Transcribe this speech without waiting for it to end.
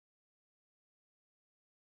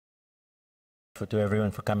to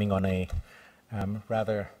everyone for coming on a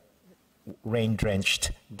rather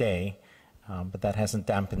rain-drenched day, but that hasn't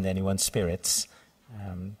dampened anyone's spirits.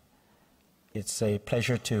 It's a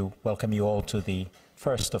pleasure to welcome you all to the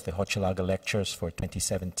first of the Hochelaga Lectures for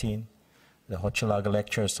 2017. The Hochelaga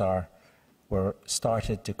Lectures were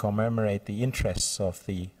started to commemorate the interests of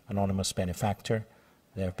the anonymous benefactor.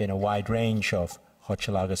 There have been a wide range of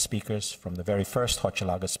Hochelaga speakers, from the very first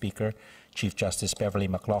Hochelaga speaker, Chief Justice Beverly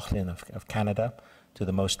McLaughlin of Canada, to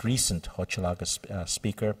the most recent Hochelaga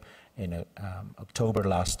speaker in October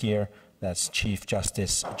last year, that's Chief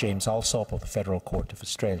Justice James Alsop of the Federal Court of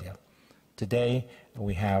Australia. Today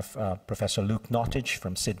we have Professor Luke Nottage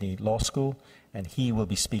from Sydney Law School, and he will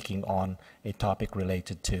be speaking on a topic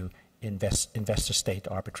related to investor-state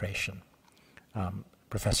arbitration.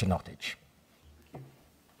 Professor Nottage.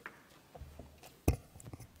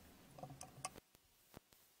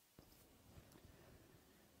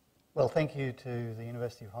 Well, thank you to the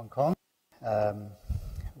University of Hong Kong,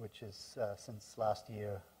 which is since last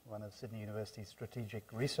year one of Sydney University's strategic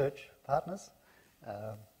research partners,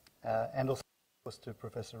 and also of course to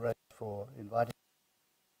Professor Ray for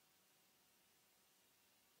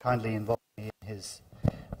kindly involving me in his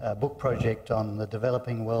book project on the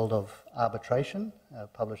developing world of arbitration,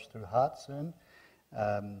 published through Hart soon,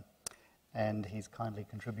 and he's kindly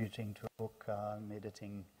contributing to a book I'm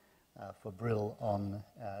editing for Brill on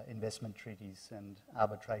investment treaties and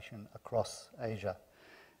arbitration across Asia.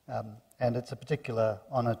 And it's a particular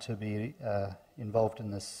honour to be involved in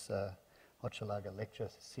this Hochelaga lecture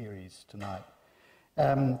series tonight.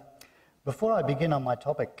 Before I begin on my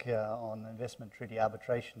topic on investment treaty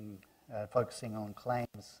arbitration, focusing on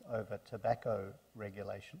claims over tobacco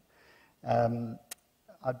regulation,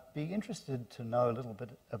 I'd be interested to know a little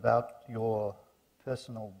bit about your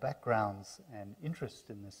personal backgrounds and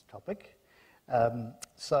interest in this topic.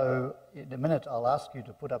 So in a minute I'll ask you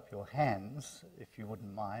to put up your hands, if you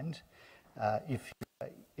wouldn't mind,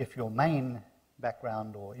 if your main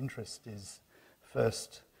background or interest is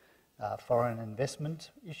first foreign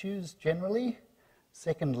investment issues generally,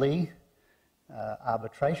 secondly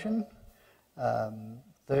arbitration,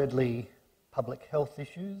 thirdly public health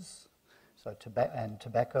issues, so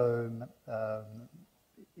tobacco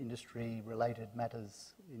industry-related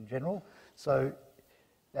matters in general. So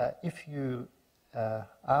if you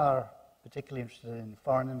are particularly interested in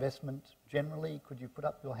foreign investment generally, could you put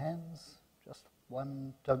up your hands? Just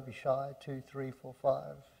one, don't be shy, 2, 3, 4, 5,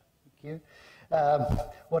 thank you.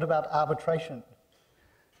 What about arbitration?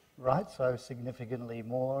 Right, so significantly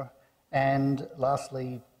more. And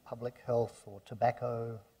lastly, public health or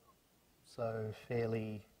tobacco, so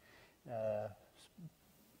fairly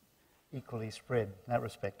equally spread in that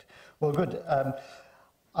respect. Well, good.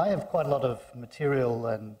 I have quite a lot of material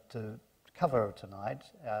to cover tonight,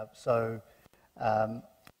 so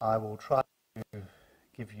I will try to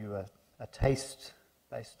give you a taste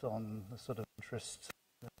based on the sort of interests,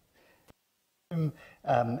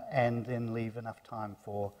 and then leave enough time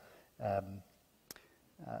for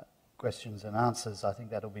questions and answers. I think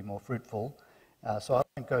that'll be more fruitful. So I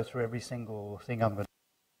won't go through every single thing I'm going to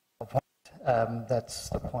that's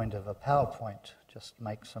the point of a PowerPoint, just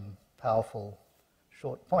make some powerful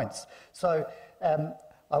short points. So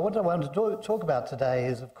what I want to talk about today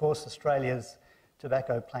is, of course, Australia's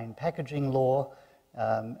tobacco plain packaging law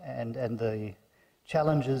and the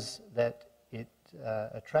challenges that it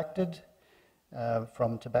attracted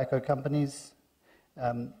from tobacco companies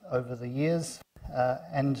over the years.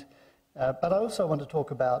 But I also want to talk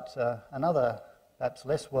about another, perhaps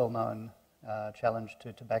less well-known challenge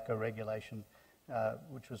to tobacco regulation,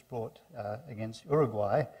 which was brought against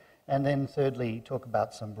Uruguay, and then thirdly talk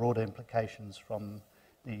about some broader implications from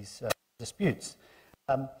these disputes.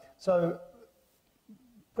 So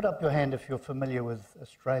put up your hand if you're familiar with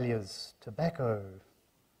Australia's tobacco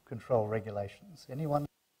control regulations. Anyone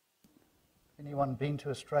been to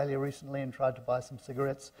Australia recently and tried to buy some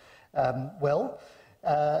cigarettes?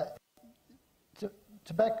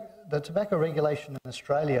 The tobacco regulation in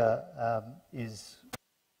Australia is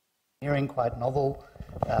nearing quite novel.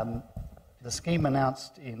 The scheme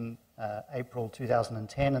announced in April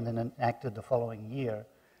 2010 and then enacted the following year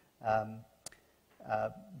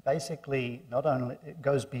basically not only it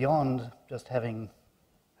goes beyond just having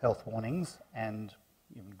health warnings and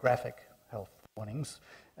even graphic health warnings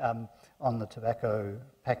on the tobacco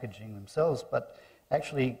packaging themselves, but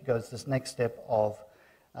actually goes this next step of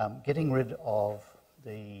getting rid of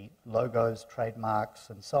the logos, trademarks,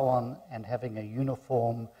 and so on, and having a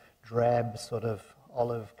uniform, drab, sort of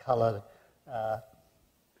olive-coloured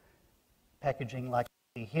packaging like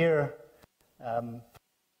you see here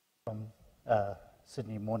from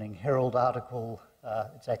Sydney Morning Herald article.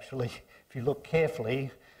 It's actually, if you look carefully,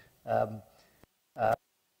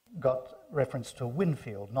 got reference to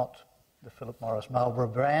Winfield, not the Philip Morris Marlborough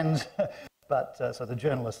brand, but so the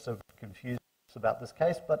journalists are confused about this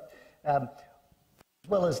case. But as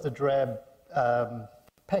well as the drab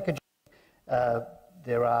packaging,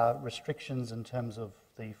 there are restrictions in terms of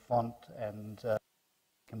the font and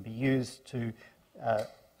can be used to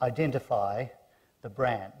identify the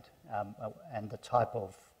brand and the type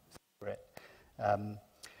of cigarette.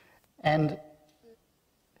 And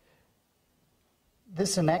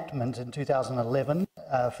this enactment in 2011,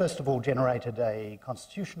 first of all, generated a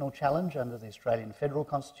constitutional challenge under the Australian Federal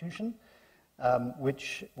Constitution,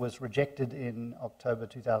 which was rejected in October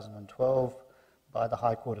 2012 by the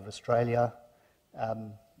High Court of Australia,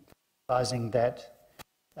 advising that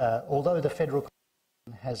although the Federal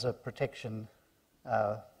Constitution has a protection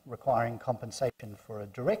requiring compensation for a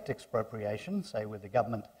direct expropriation, say where the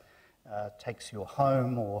government takes your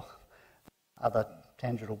home or other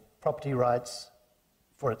tangible property rights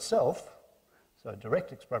for itself, so a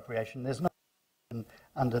direct expropriation, there's no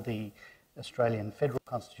under the Australian Federal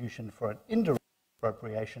Constitution for an indirect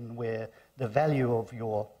expropriation where the value of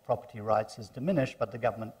your property rights is diminished but the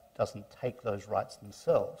government doesn't take those rights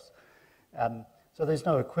themselves. So there's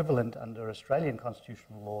no equivalent under Australian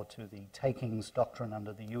constitutional law to the takings doctrine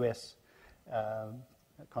under the US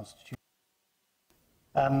Constitution.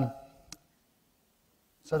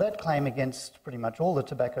 So that claim against pretty much all the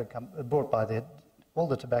tobacco brought by all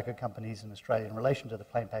the tobacco companies in Australia in relation to the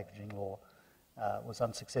plain packaging law was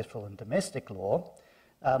unsuccessful in domestic law.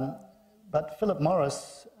 But Philip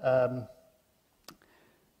Morris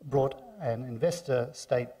brought an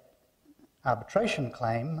investor-state arbitration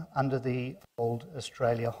claim under the old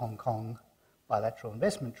Australia-Hong Kong bilateral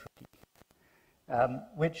investment treaty,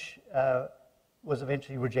 which was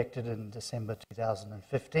eventually rejected in December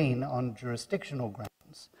 2015 on jurisdictional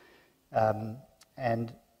grounds.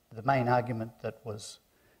 And the main argument that was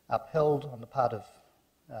upheld on the part of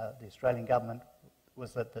the Australian government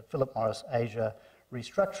was that the Philip Morris Asia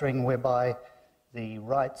restructuring, whereby the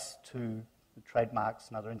rights to the trademarks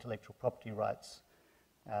and other intellectual property rights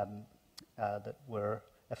that were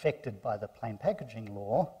affected by the plain packaging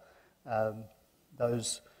law,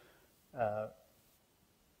 those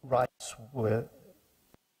rights were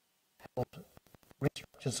held,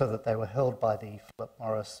 restructured so that they were held by the Philip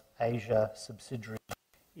Morris Asia subsidiary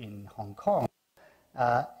in Hong Kong,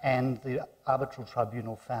 and the arbitral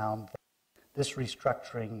tribunal found that this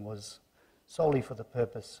restructuring was solely for the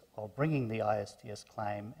purpose of bringing the ISDS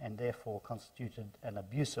claim and therefore constituted an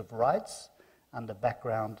abuse of rights under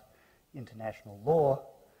background international law,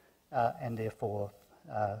 and therefore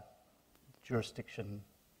jurisdiction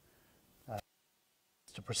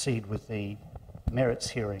to proceed with the merits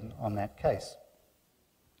hearing on that case.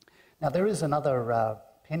 Now there is another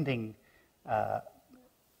pending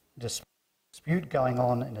dispute going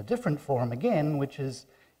on in a different forum again, which is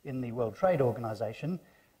in the World Trade Organization.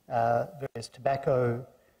 Various tobacco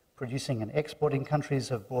producing and exporting countries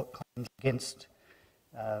have brought claims against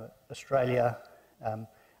Australia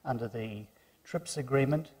under the TRIPS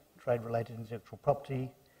agreement, Trade-Related Intellectual Property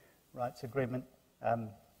Rights Agreement,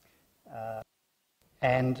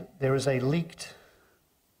 and there is a leaked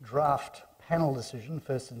draft panel decision,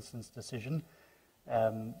 first instance decision,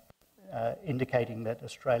 indicating that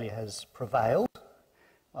Australia has prevailed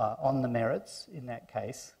on the merits in that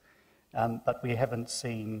case, but we haven't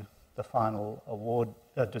seen the final award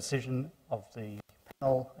decision of the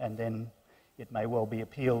panel, and then it may well be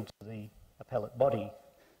appealed to the appellate body.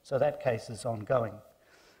 So that case is ongoing.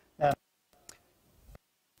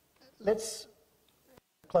 Let's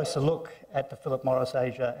closer look at the Philip Morris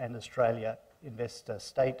Asia and Australia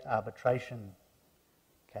investor-state arbitration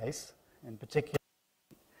case, in particular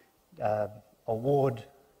award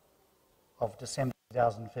of December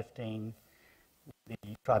 2015, the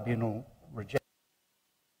tribunal rejected.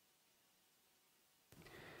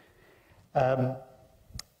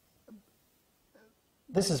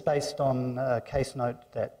 This is based on a case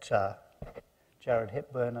note that Jared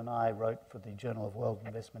Hepburn and I wrote for the Journal of World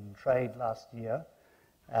Investment and Trade last year.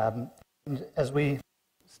 And as we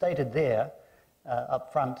stated there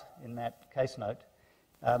up front in that case note,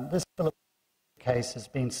 this Philip case has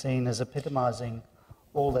been seen as epitomising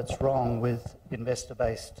all that's wrong with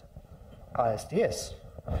investor-based ISDS.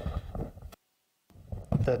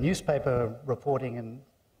 The newspaper reporting and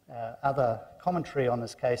other commentary on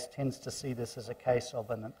this case tends to see this as a case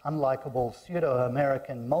of an unlikable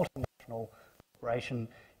pseudo-American multinational corporation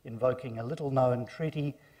invoking a little-known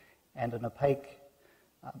treaty and an opaque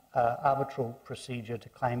arbitral procedure to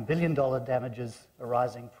claim billion-dollar damages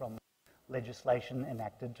arising from legislation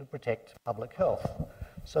enacted to protect public health.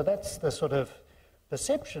 So that's the sort of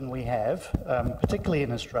perception we have, particularly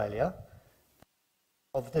in Australia,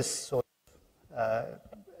 of this sort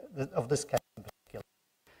of this case in particular.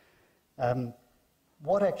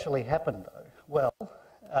 What actually happened, though? Well,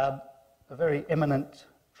 a very eminent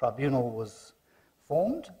tribunal was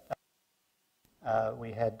formed.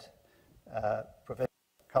 We had Professor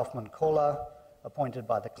Kaufman-Kohler appointed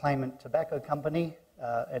by the claimant tobacco company,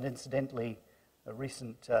 and incidentally, a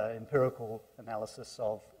recent empirical analysis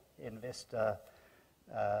of investor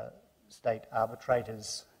state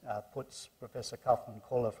arbitrators puts Professor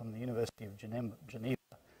Kaufman-Kohler from the University of Geneva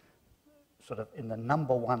sort of in the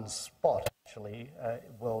 #1 spot, actually,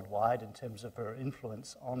 worldwide in terms of her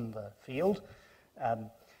influence on the field.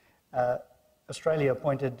 Australia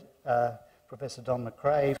appointed Professor Don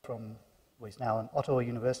McRae from, well, he's now in Ottawa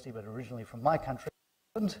University, but originally from my country,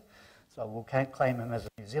 so we'll claim him as a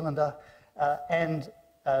New Zealander. And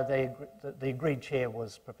the agreed chair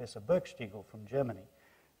was Professor Bergstiegel from Germany,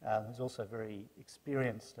 who's also very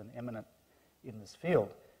experienced and eminent in this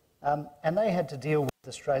field. And they had to deal with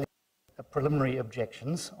Australia's preliminary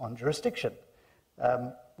objections on jurisdiction,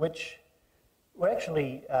 which were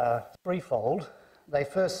actually threefold. They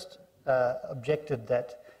first objected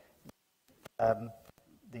that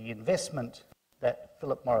the investment that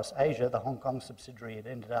Philip Morris Asia, the Hong Kong subsidiary, had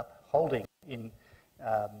ended up holding in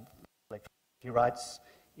electricity rights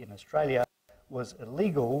in Australia was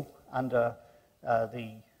illegal under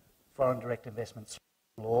the foreign direct investment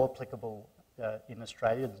law applicable in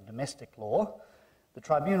Australia, the domestic law. The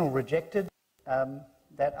tribunal rejected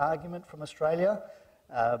that argument from Australia.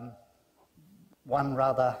 One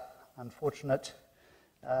rather unfortunate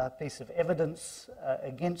piece of evidence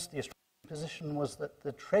against the Australian position was that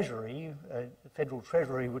the Treasury, the Federal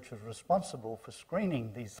Treasury, which was responsible for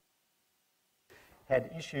screening these, had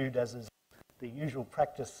issued, as is the usual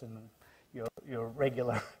practice in your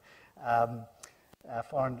regular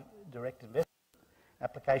foreign direct investment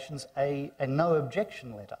applications, a no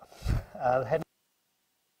objection letter. Had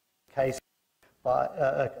case by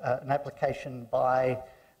an application by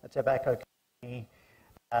a tobacco company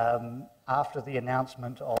after the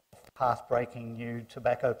announcement of path-breaking new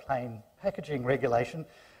tobacco plain packaging regulation,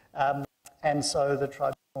 and so the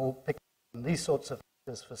tribunal picked on these sorts of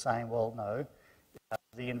factors for saying, well, no,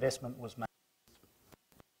 the investment was made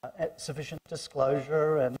sufficient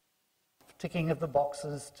disclosure and ticking of the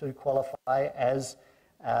boxes to qualify as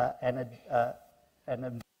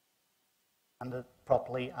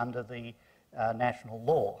properly under the national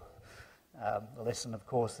law. The lesson, of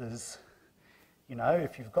course, is, you know,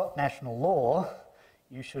 if you've got national law,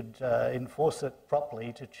 you should enforce it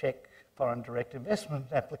properly to check foreign direct investment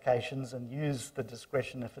applications and use the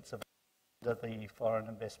discretion, if it's under the foreign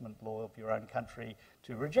investment law of your own country,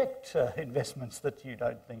 to reject investments that you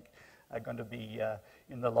don't think are going to be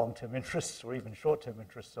in the long-term interests or even short-term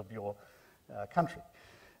interests of your country.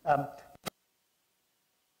 Argument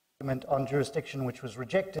on jurisdiction, which was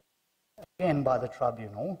rejected again by the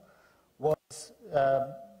tribunal, was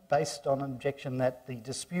based on an objection that the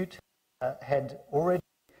dispute had already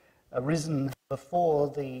arisen before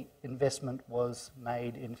the investment was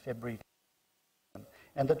made in February.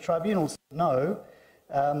 And the tribunal said no,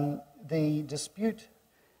 the dispute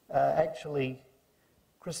actually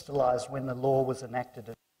crystallised when the law was enacted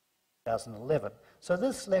in 2011. So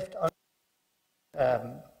this left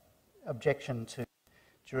objection to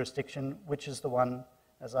jurisdiction, which is the one,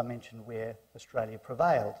 as I mentioned, where Australia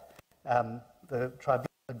prevailed. The tribunal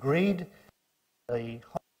agreed the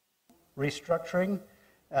restructuring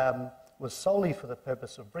was solely for the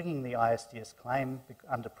purpose of bringing the ISDS claim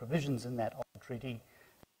under provisions in that treaty.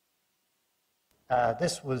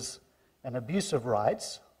 This was an abuse of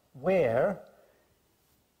rights where,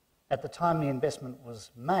 at the time the investment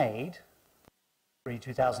was made, in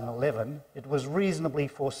 2011, it was reasonably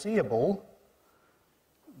foreseeable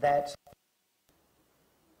that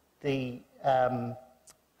the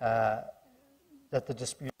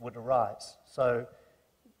dispute would arise. So,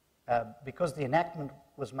 because the enactment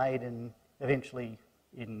was made eventually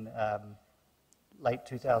in late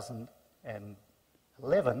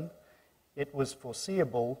 2011, it was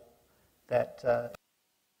foreseeable at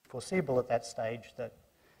that stage that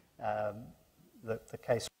the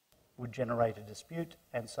case would generate a dispute,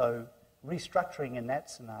 and so restructuring in that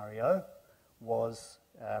scenario was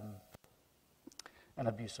an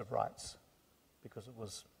abuse of rights, because it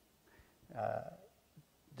was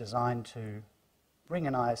designed to bring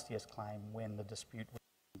an ISDS claim when the dispute was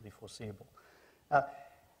reasonably foreseeable.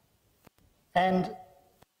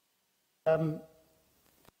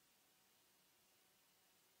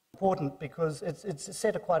 important because it's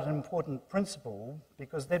set a quite an important principle,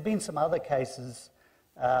 because there'd been some other cases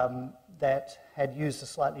that had used a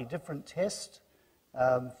slightly different test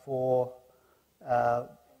for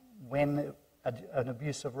when an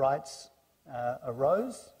abuse of rights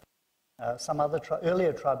arose. Some other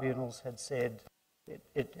earlier tribunals had said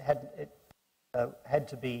it had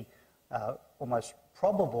to be almost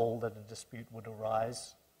probable that a dispute would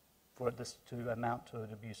arise for this to amount to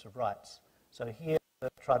an abuse of rights. So here the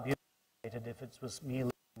tribunal stated if it was merely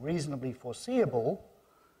reasonably foreseeable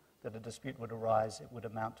that a dispute would arise, it would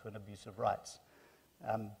amount to an abuse of rights.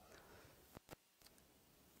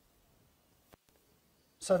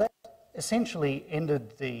 So that essentially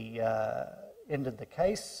ended the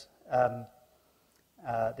case.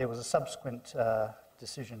 There was a subsequent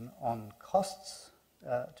decision on costs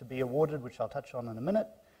to be awarded, which I'll touch on in a minute.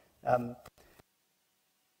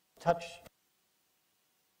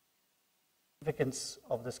 Significance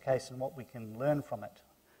of this case and what we can learn from it.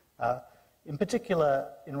 In particular,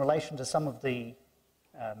 in relation to some of the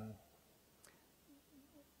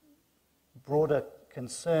broader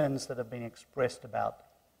concerns that have been expressed about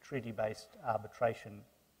treaty-based arbitration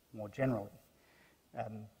more generally.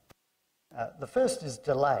 The first is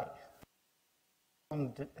delay. How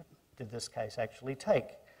long did this case actually take?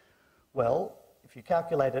 Well, if you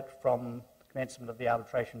calculate it from the commencement of the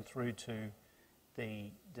arbitration through to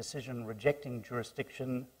the decision rejecting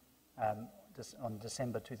jurisdiction on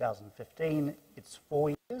December 2015, it's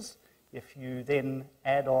 4 years. If you then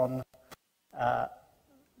add on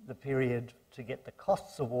the period to get the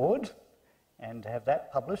costs award and have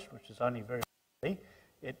that published, which is only very early,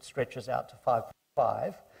 it stretches out to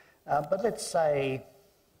 5.5. But let's say,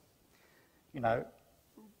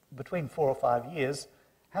 between 4 or 5 years,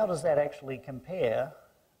 how does that actually compare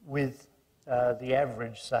with the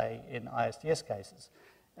average, say, in ISDS cases?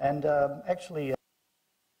 And actually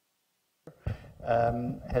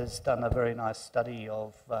has done a very nice study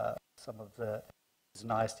of some of the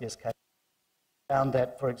ISDS cases. Found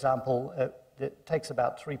that, for example, it takes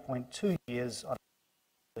about 3.2 years on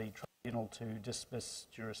the tribunal to dismiss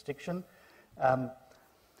jurisdiction. A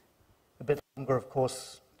bit longer, of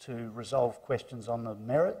course, to resolve questions on the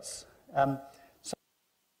merits. So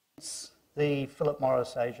the Philip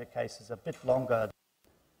Morris Asia case is a bit longer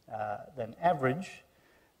than average,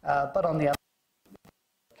 but on the other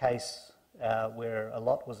case where a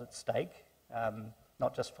lot was at stake,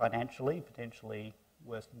 not just financially, potentially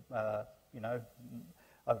worth,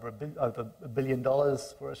 over $1 billion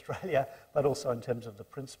for Australia, but also in terms of the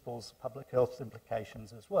principles, public health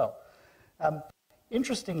implications as well.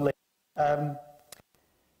 Interestingly,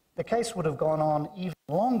 the case would have gone on even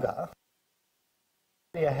longer if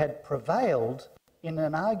Australia had prevailed in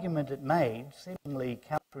an argument it made, seemingly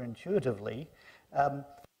counterintuitively,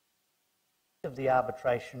 of the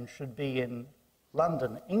arbitration should be in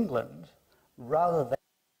London, England, rather than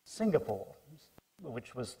Singapore,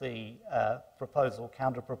 which was the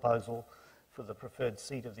counter-proposal for the preferred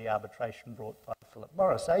seat of the arbitration brought by Philip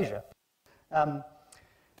Morris Asia.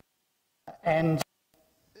 And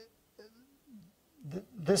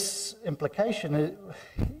this implication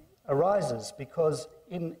arises because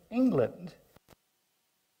in England,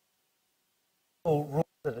 rule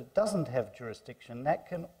that it doesn't have jurisdiction, that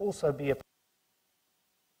can also be a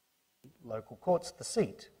local courts, the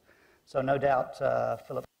seat. So no doubt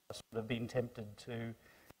Philip Morris would have been tempted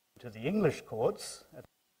to the English courts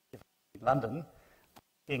in London,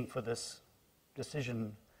 asking for this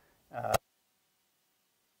decision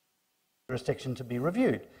jurisdiction to be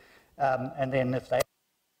reviewed. And then if they,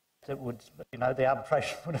 the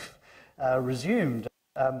arbitration would have resumed.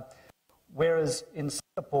 Whereas in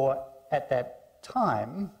Singapore at that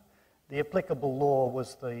time, the applicable law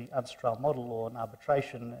was the Arbitral Model Law, and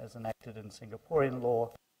arbitration, as enacted in Singaporean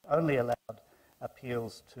law, only allowed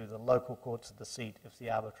appeals to the local courts of the seat if the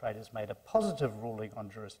arbitrators made a positive ruling on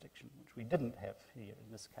jurisdiction, which we didn't have here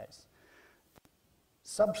in this case.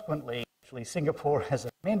 Subsequently, actually, Singapore has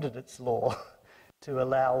amended its law to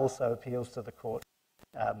allow also appeals to the court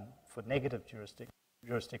for negative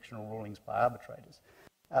jurisdictional rulings by arbitrators.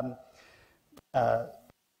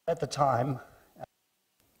 At the time,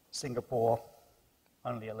 Singapore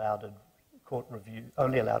only allowed court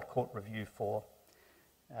review for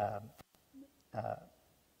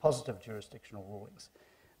positive jurisdictional rulings.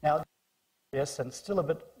 Now, yes, and still a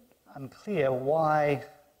bit unclear why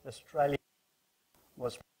Australia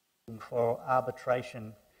was for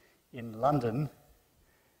arbitration in London,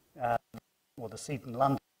 or the seat in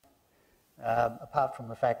London, apart from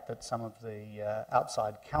the fact that some of the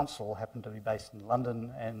outside counsel happened to be based in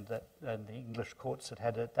London, and the English courts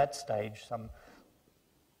had at that stage some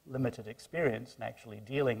limited experience in actually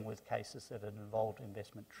dealing with cases that had involved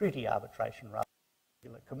investment treaty arbitration rather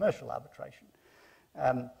than regular commercial arbitration.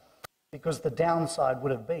 Because the downside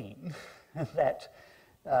would have been that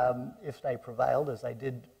if they prevailed, as they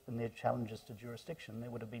did in their challenges to jurisdiction, there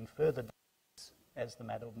would have been further delays as the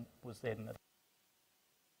matter was then at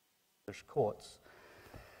British courts.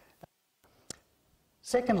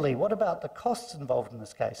 Secondly, what about the costs involved in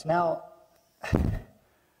this case? Now,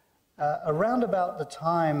 around about the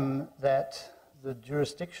time that the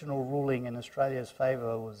jurisdictional ruling in Australia's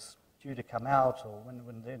favour was due to come out, or when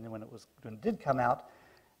it did come out,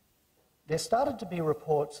 there started to be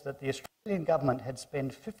reports that the Australian government had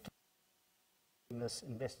spent $50 million in this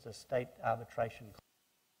investor-state arbitration.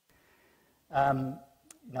 And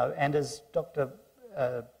as Dr.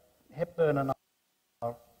 Hepburn and I,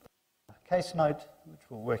 our case note, which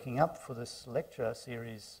we're working up for this lecture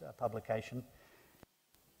series publication,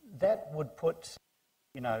 that would put,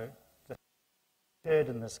 the third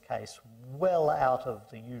in this case well out of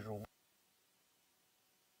the usual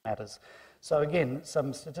matters. So again,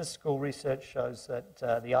 some statistical research shows that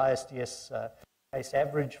the ISDS case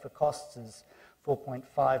average for costs is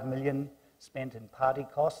 $4.5 million spent in party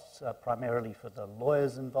costs, primarily for the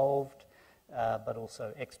lawyers involved, but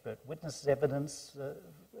also expert witness evidence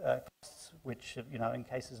costs, which, in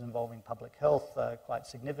cases involving public health, are quite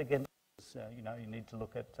significant. You need to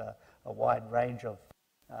look at a wide range of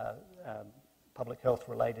public health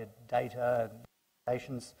related data and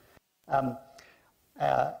patients.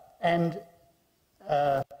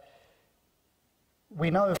 We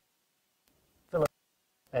know Philip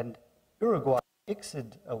and Uruguay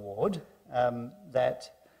ICSID award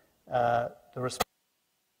that the respondent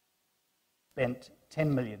spent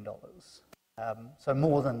 $10 million, so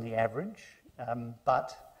more than the average,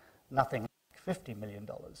 but nothing like $50 million.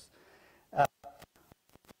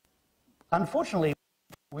 Unfortunately,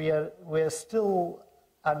 we're still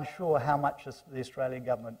unsure how much the Australian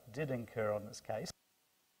government did incur on this case,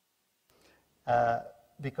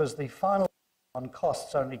 because the final on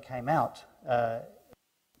costs only came out a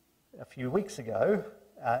few weeks ago,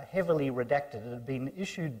 heavily redacted. It had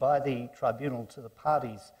issued issued by the tribunal to the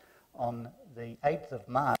parties on the 8th of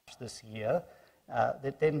March this year,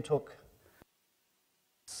 that then took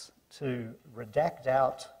to redact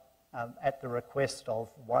out, at the request of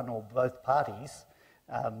one or both parties,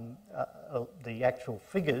 the actual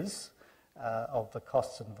figures of the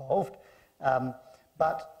costs involved.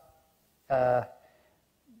 But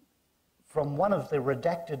from one of the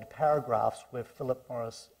redacted paragraphs where Philip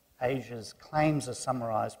Morris Asia's claims are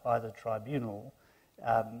summarised by the tribunal,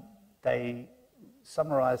 they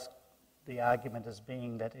summarised the argument as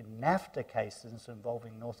being that in NAFTA cases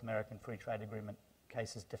involving North American Free Trade Agreement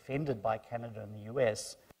cases defended by Canada and the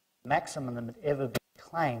US, the maximum that had ever been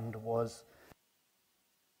claimed was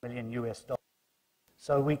 $1 million US.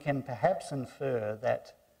 So we can perhaps infer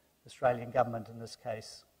that the Australian government in this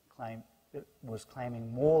case was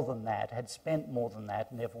claiming more than that, had spent more than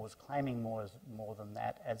that, and therefore was claiming more than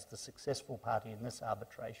that as the successful party in this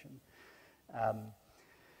arbitration.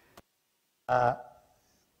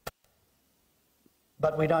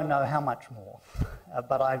 But we don't know how much more.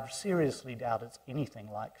 But I seriously doubt it's anything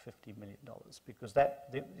like $50 million, because that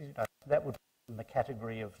would be in the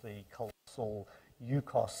category of the colossal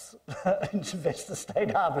UCOS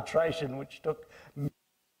investor-state arbitration, which took.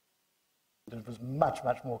 It was much,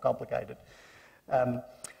 much more complicated.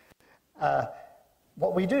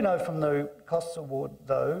 What we do know from the costs award,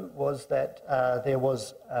 though, was that there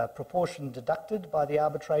was a proportion deducted by the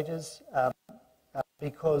arbitrators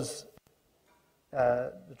because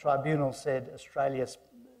the tribunal said Australia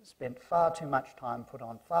spent far too much time, put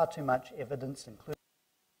on far too much evidence, including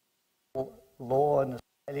law in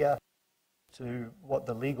Australia, to what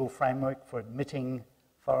the legal framework for admitting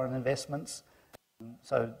foreign investments.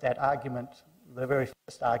 So that argument, the very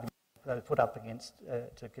first argument they put up against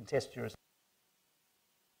to contest jurisdiction,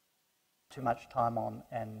 too much time on,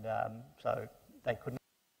 and so they couldn't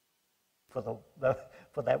for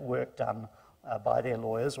that work done by their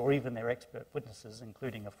lawyers or even their expert witnesses,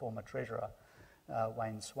 including a former treasurer,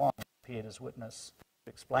 Wayne Swan, appeared as witness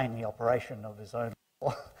to explain the operation of his own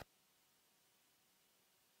law.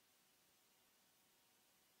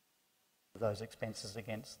 Those expenses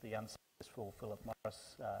against the unsuccessful Philip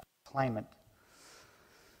Morris claimant.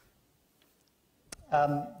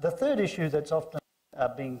 The third issue that's often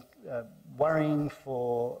been worrying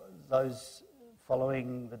for those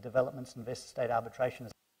following the developments in investor-state arbitration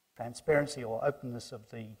is transparency or openness of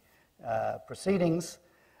the proceedings.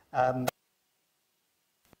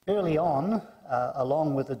 Early on,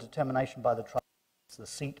 along with the determination by the tribunal, the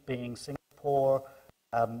seat being Singapore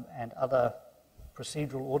and other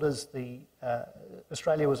procedural orders.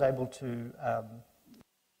 Australia was able to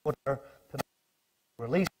order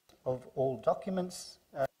release of all documents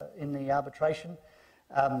in the arbitration,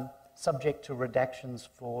 subject to redactions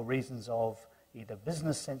for reasons of either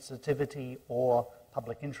business sensitivity or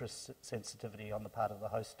public interest sensitivity on the part of the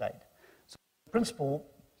host state. So the principle,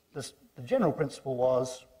 the general principle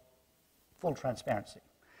was full transparency.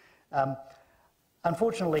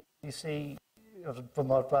 Unfortunately, you see, from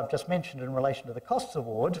what I've just mentioned in relation to the costs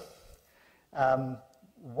award,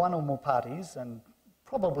 one or more parties, and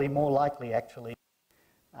probably more likely actually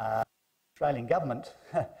Australian government,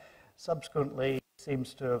 subsequently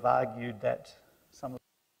seems to have argued that some of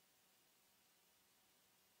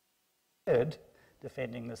the third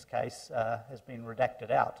defending this case has been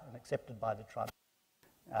redacted out and accepted by the tribunal.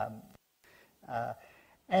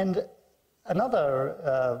 And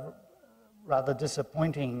another rather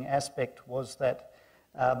disappointing aspect was that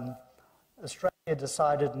Australia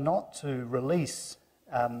decided not to release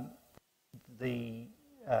the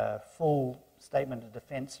full statement of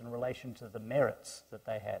defence in relation to the merits that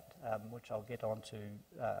they had, which I'll get onto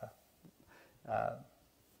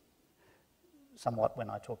somewhat when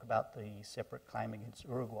I talk about the separate claim against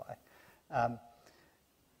Uruguay.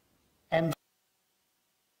 And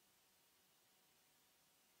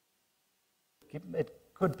it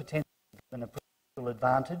could potentially give an appreciable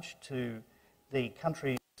advantage to the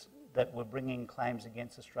countries that were bringing claims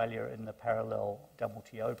against Australia in the parallel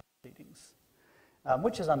WTO proceedings,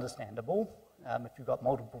 which is understandable. If you've got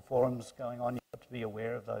multiple forums going on, you've got to be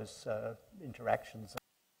aware of those interactions.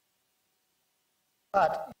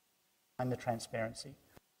 But and the transparency.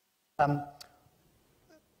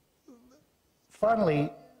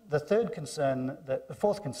 Finally, the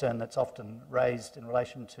fourth concern that's often raised in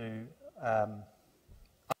relation to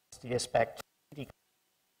ISDS-backed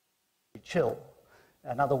chill.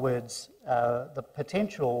 In other words, the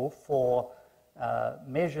potential for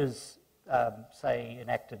measures, say,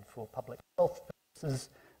 enacted for public health purposes,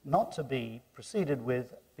 not to be proceeded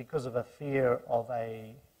with because of a fear of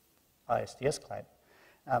a ISDS claim.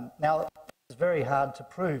 Now, it's very hard to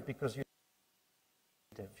prove because you're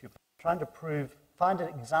trying to find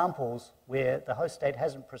examples where the host state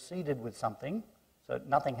hasn't proceeded with something, so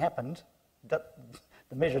nothing happened, the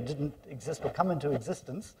measure didn't exist or come into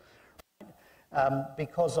existence,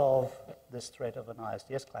 because of this threat of an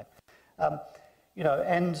ISDS claim. You know,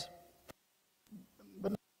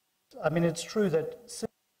 but I mean, it's true that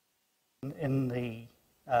in the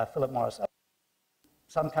Philip Morris,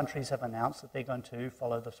 some countries have announced that they're going to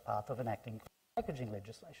follow this path of enacting packaging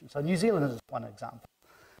legislation. So New Zealand is one example.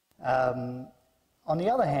 On the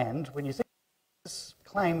other hand, when you think this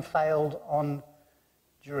claim failed on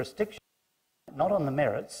jurisdiction, not on the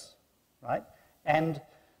merits, right? And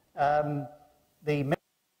the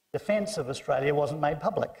defence of Australia wasn't made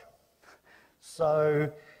public.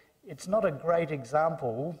 So it's not a great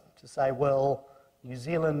example to say, well, New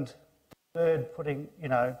Zealand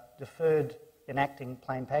deferred enacting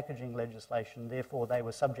plain packaging legislation, therefore they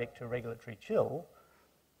were subject to regulatory chill,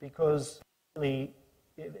 because really,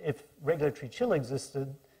 if regulatory chill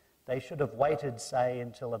existed, they should have waited, say,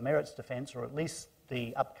 until a merits defence, or at least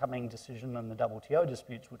the upcoming decision on the WTO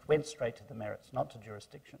disputes, which went straight to the merits, not to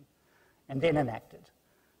jurisdiction, and then enacted.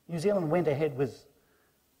 New Zealand went ahead with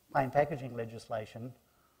plain packaging legislation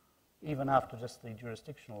even after just the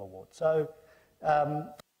jurisdictional award. So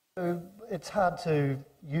it's hard to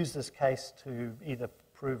use this case to either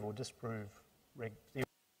prove or disprove the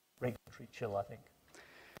regulatory chill, I think.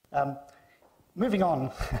 Moving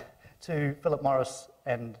on to Philip Morris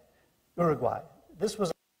and Uruguay. This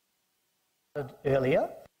was earlier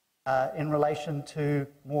in relation to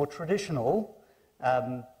more traditional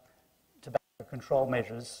tobacco control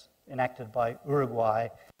measures enacted by Uruguay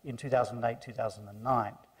in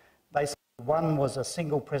 2008-2009. Basically, one was a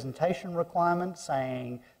single presentation requirement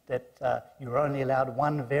saying that you were only allowed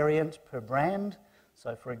one variant per brand.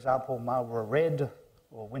 So, for example, Marlboro Red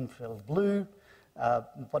or Winfield Blue,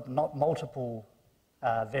 but not multiple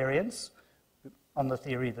variants, on the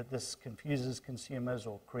theory that this confuses consumers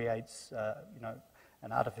or creates,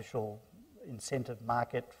 an artificial incentive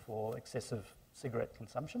market for excessive cigarette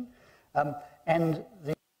consumption. And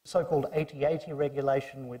the so-called 80/80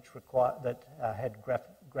 regulation, which had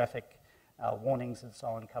graphic warnings and so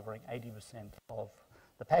on, covering 80% of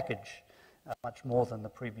the package, much more than the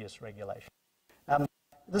previous regulation.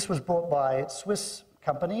 This was brought by Swiss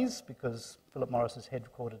companies, because Philip Morris is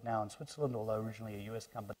headquartered now in Switzerland, although originally a US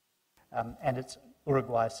company, and its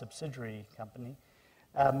Uruguay subsidiary company.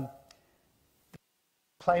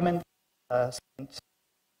 Claimant spent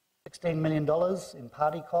 $16 million in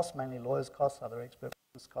party costs, mainly lawyers' costs, other expert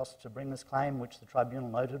costs to bring this claim, which the tribunal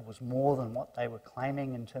noted was more than what they were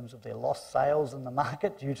claiming in terms of their lost sales in the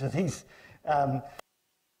market due to these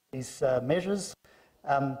measures.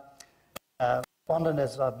 Respondent,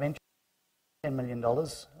 as I've mentioned, $10 million,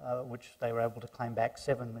 which they were able to claim back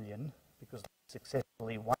 $7 million because they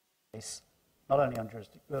successfully won the case, not only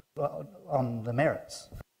on the merits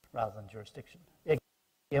rather than jurisdiction.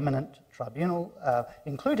 Eminent tribunal,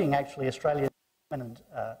 including actually Australia's eminent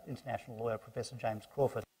international lawyer, Professor James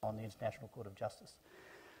Crawford, on the International Court of Justice.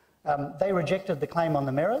 They rejected the claim on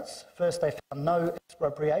the merits. First, they found no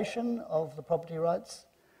expropriation of the property rights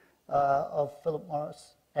of Philip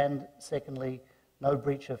Morris, and secondly, no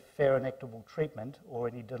breach of fair and equitable treatment or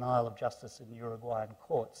any denial of justice in Uruguayan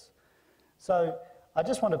courts. So I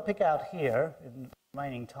just want to pick out here, in the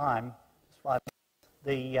remaining time, just 5 minutes,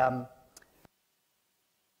 the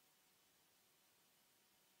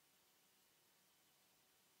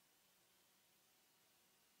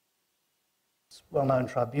well-known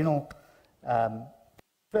tribunal,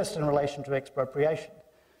 first in relation to expropriation.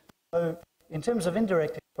 So in terms of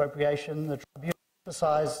indirect expropriation, the tribunal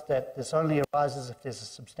emphasised that this only arises if there's a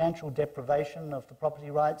substantial deprivation of the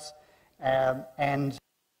property rights and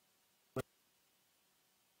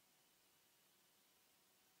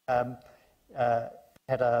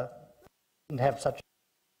didn't have such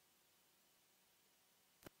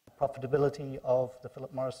profitability of the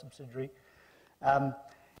Philip Morris subsidiary.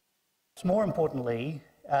 More importantly,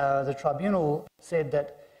 the tribunal said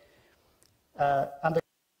that under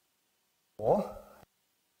law,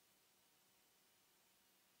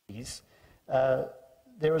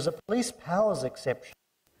 there is a police powers exception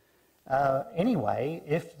anyway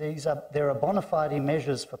if there are bona fide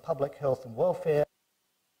measures for public health and welfare,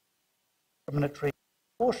 discriminatory,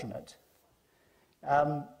 proportionate,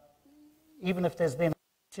 even if there's then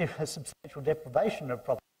a substantial deprivation of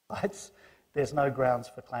property rights, there's no grounds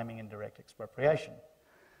for claiming indirect expropriation.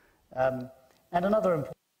 And another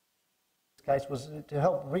important case was to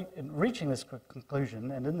help in reaching this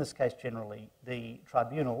conclusion, and in this case generally, the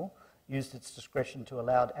tribunal used its discretion to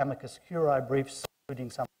allow amicus curiae briefs, including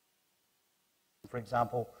some, for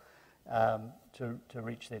example, to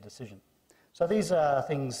reach their decision. So these are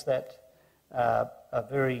things that are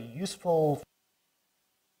very useful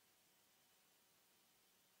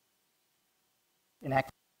in action.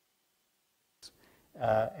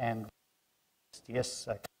 And ISDS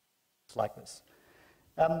like this.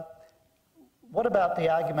 What about the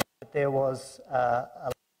argument that there was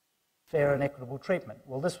a fair and equitable treatment?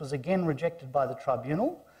 Well, this was again rejected by the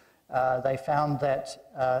tribunal. They found that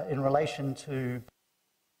in relation to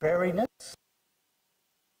contrariness,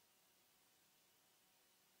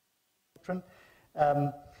 the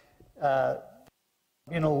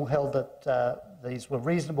tribunal held that these were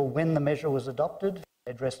reasonable when the measure was adopted.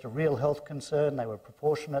 They addressed a real health concern, they were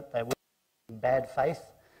proportionate, they were in bad faith.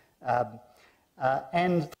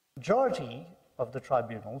 And the majority of the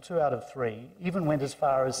tribunal, 2 out of 3, even went as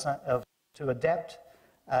far as to adapt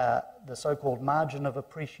the so-called margin of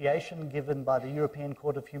appreciation given by the European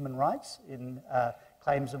Court of Human Rights in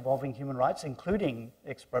claims involving human rights, including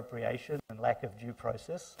expropriation and lack of due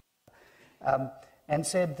process, and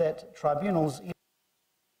said that tribunals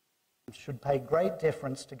should pay great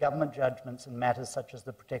deference to government judgments in matters such as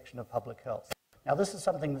the protection of public health. Now, this is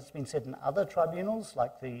something that's been said in other tribunals,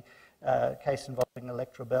 like the case involving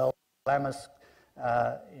Electra Bell, Glamis,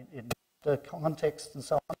 in the context and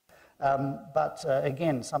so on. But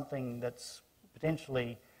again, something that's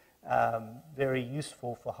potentially very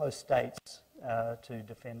useful for host states to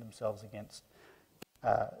defend themselves against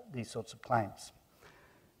these sorts of claims.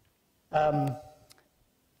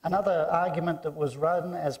 Another argument that was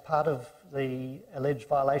run as part of the alleged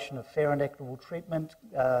violation of fair and equitable treatment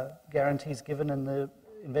guarantees given in the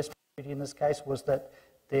investment treaty in this case was that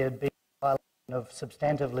there had been a violation of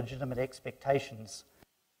substantive legitimate expectations,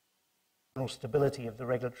 stability of the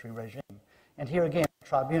regulatory regime. And here again, the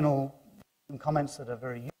tribunal, some comments that are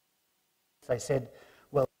very useful, they said,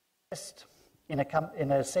 well, in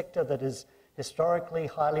a sector that is historically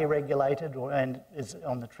highly regulated and is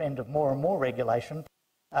on the trend of more and more regulation,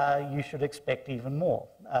 you should expect even more.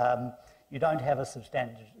 You don't have a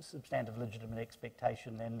substantive legitimate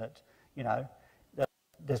expectation then that, you know, that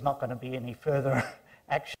there's not going to be any further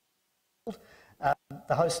action.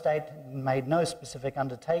 The host state made no specific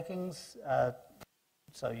undertakings,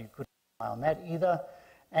 so you couldn't rely on that either.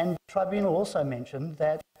 And the tribunal also mentioned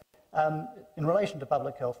that in relation to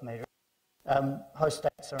public health measures, host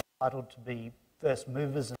states are entitled to be first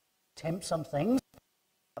movers and attempt some things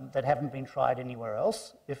that haven't been tried anywhere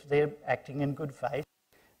else if they're acting in good faith,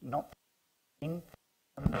 not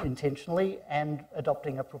intentionally, and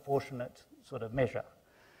adopting a proportionate sort of measure.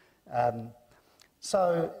 And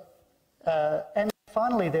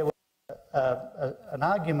finally, there was an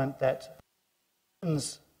argument that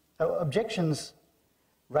objections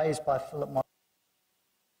raised by Philip Morris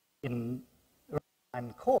in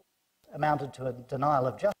court amounted to a denial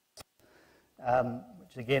of justice,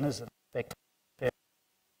 which again is an effect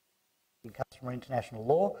in customary international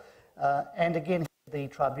law. And again, the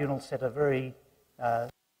tribunal set a very a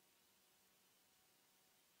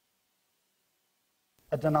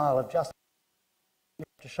denial of justice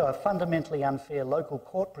to show a fundamentally unfair local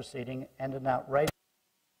court proceeding and an outrageous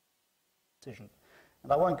decision.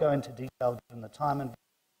 And I won't go into detail given the time. And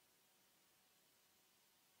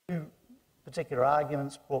two particular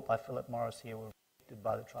arguments brought by Philip Morris here were rejected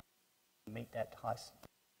by the tribunal to meet that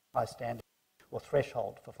high standard or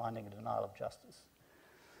threshold for finding a denial of justice.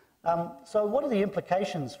 So what are the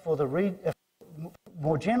implications for the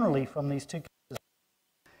more generally from these two cases?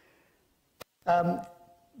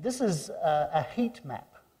 This is a heat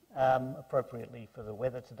map, appropriately for the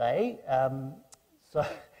weather today. And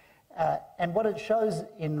what it shows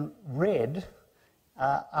in red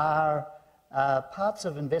are parts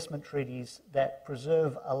of investment treaties that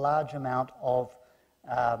preserve a large amount of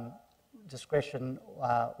discretion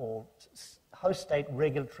or host state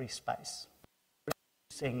regulatory space,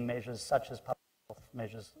 reducing measures such as public health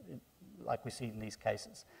measures, like we see in these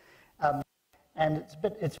cases. And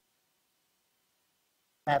it's a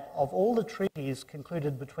map of all the treaties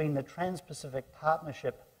concluded between the Trans-Pacific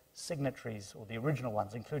Partnership signatories, or the original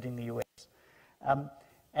ones, including the US.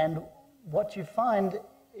 And what you find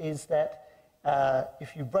is that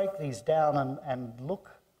if you break these down and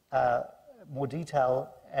look more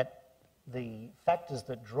detail at the factors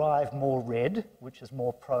that drive more red, which is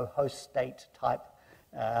more pro-host state type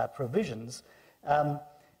provisions,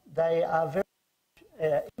 they are very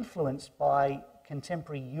influenced by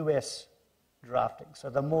contemporary US drafting. So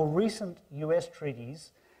the more recent US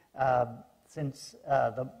treaties, since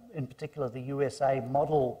in particular the USA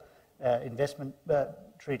Model Investment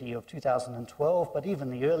Treaty of 2012, but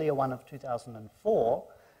even the earlier one of 2004,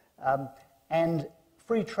 and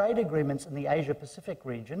free trade agreements in the Asia-Pacific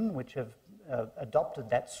region, which have adopted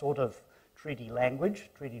that sort of treaty language,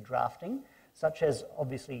 treaty drafting, such as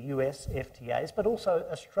obviously US FTAs, but also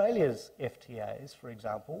Australia's FTAs, for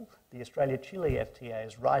example. The Australia-Chile FTA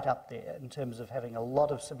is right up there in terms of having a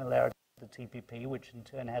lot of similarity to the TPP, which in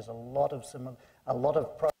turn has a lot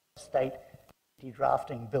of pro-state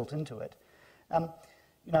drafting built into it.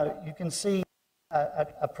 You know, you can see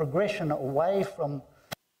a progression away from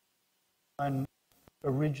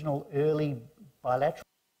original early bilateral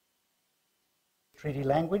treaty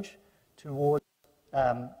language towards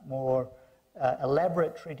more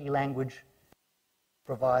elaborate treaty language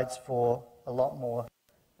provides for a lot more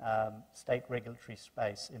state regulatory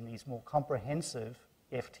space in these more comprehensive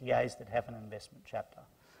FTAs that have an investment chapter.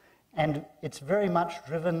 And it's very much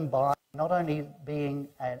driven by not only being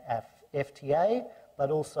an FTA,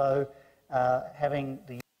 but also having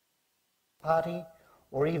the party,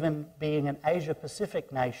 or even being an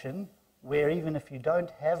Asia-Pacific nation, where even if you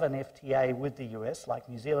don't have an FTA with the US, like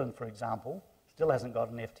New Zealand, for example, still hasn't got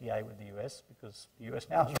an FTA with the US because the US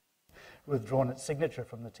now has withdrawn its signature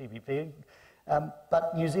from the TPP.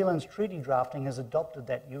 But New Zealand's treaty drafting has adopted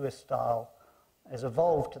that US style, has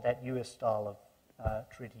evolved to that US style of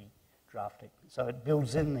treaty drafting. So it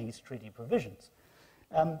builds in these treaty provisions.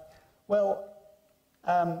 What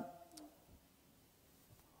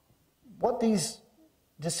these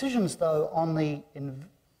decisions, though, on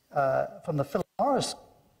from the Philip Morris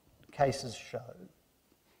cases show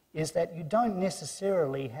is that you don't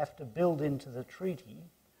necessarily have to build into the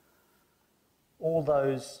treaty all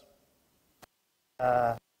those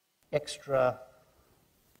extra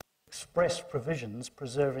express provisions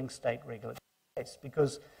preserving state regulatory space,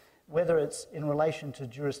 because whether it's in relation to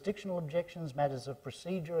jurisdictional objections, matters of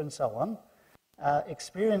procedure, and so on,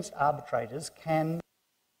 experienced arbitrators can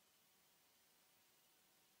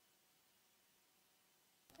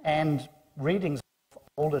and readings of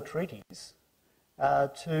older treaties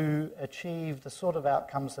to achieve the sort of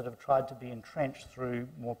outcomes that have tried to be entrenched through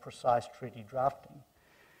more precise treaty drafting.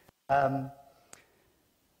 And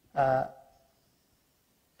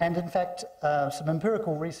in fact, some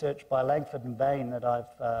empirical research by Langford and Bain that I've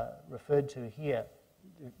referred to here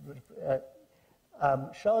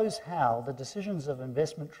shows how the decisions of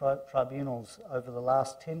investment tribunals over the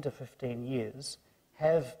last 10 to 15 years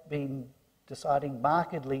have been deciding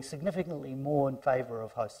markedly, significantly more in favour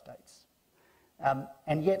of host states.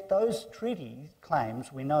 And yet those treaty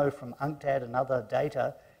claims, we know from UNCTAD and other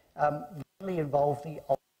data, really involve the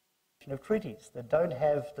alteration of treaties that don't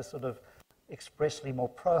have the sort of expressly more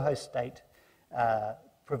pro-host state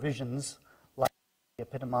provisions like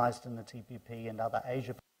epitomised in the TPP and other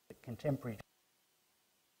Asia contemporary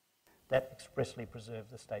that expressly preserve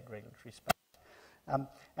the state regulatory space.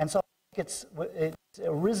 And so I think it's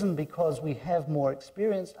arisen because we have more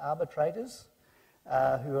experienced arbitrators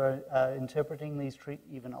who are interpreting these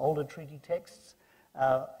even older treaty texts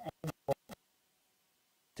and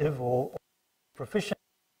or proficient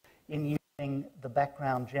in using the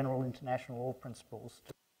background general international law principles.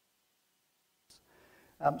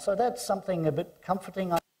 So that's something a bit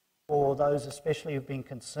comforting for those especially who've been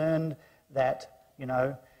concerned that, you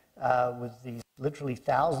know, with these literally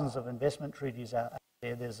thousands of investment treaties out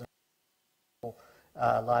there, there's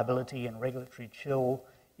a liability and regulatory chill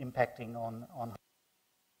impacting on.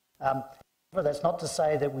 But that's not to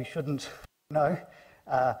say that we shouldn't, you know,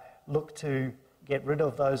 look to get rid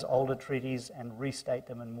of those older treaties and restate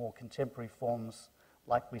them in more contemporary forms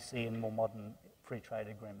like we see in more modern free trade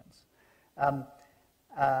agreements.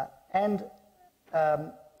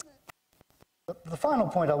 The final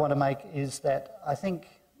point I want to make is that I think,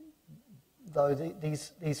 though,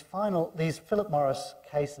 these Philip Morris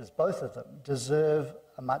cases, both of them, deserve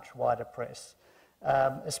a much wider press,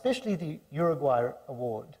 especially the Uruguay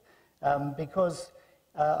award, because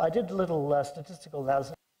I did a little statistical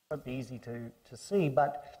analysis. It won't be easy to see,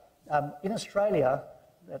 but in Australia,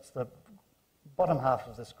 that's the bottom half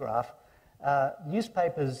of this graph,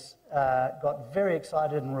 newspapers got very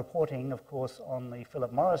excited in reporting, of course, on the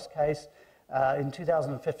Philip Morris case. In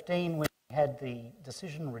 2015, when we had the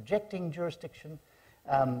decision rejecting jurisdiction,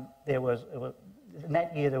 in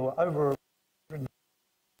that year there were over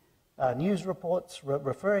news reports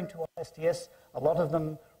referring to ISDS, a lot of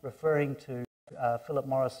them referring to Philip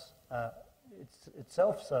Morris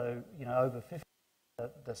itself, so, you know, over 50,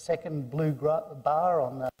 the second blue bar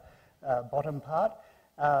on the bottom part,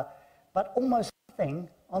 but almost nothing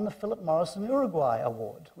on the Philip Morris and Uruguay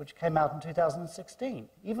award, which came out in 2016,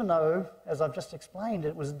 even though, as I've just explained,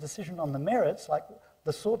 it was a decision on the merits, like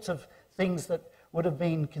the sorts of things that would have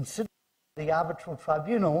been considered the arbitral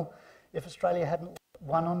tribunal if Australia hadn't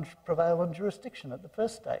prevailed on jurisdiction at the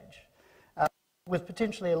first stage, with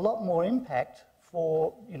potentially a lot more impact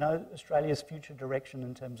for, you know, Australia's future direction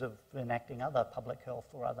in terms of enacting other public health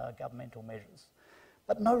or other governmental measures.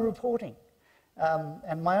 But no reporting.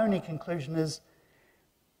 And my only conclusion is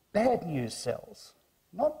bad news sells,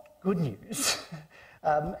 not good news.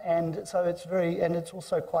 And so it's it's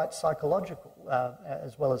also quite psychological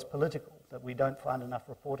as well as political that we don't find enough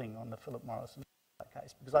reporting on the Philip Morris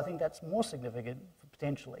case, because I think that's more significant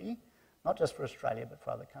potentially, not just for Australia but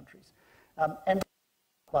for other countries. And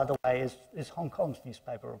by the way, is Hong Kong's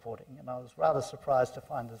newspaper reporting, and I was rather surprised to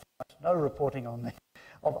find there's no reporting on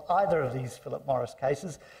of either of these Philip Morris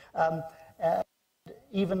cases,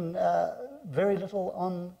 even very little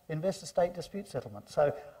on investor-state dispute settlement.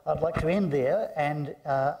 So I'd like to end there and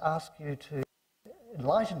ask you to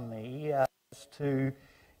enlighten me as to,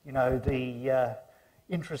 you know, the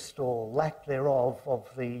interest or lack thereof of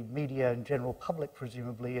the media and general public,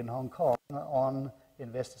 presumably in Hong Kong, on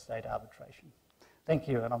investor-state arbitration. Thank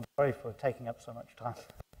you, and I'm sorry for taking up so much time.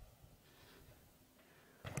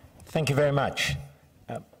 Thank you very much.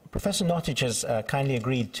 Professor Nottage has kindly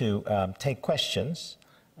agreed to take questions.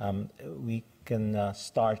 We can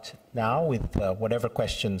start now with whatever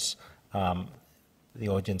questions the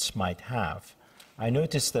audience might have. I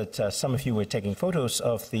noticed that some of you were taking photos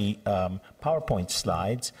of the PowerPoint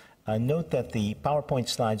slides. Note that the PowerPoint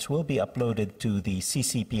slides will be uploaded to the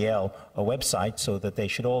CCPL website, so that they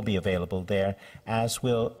should all be available there, as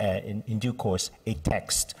will, in due course, a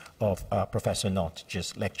text of Professor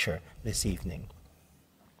Nottage's lecture this evening.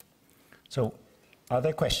 So, are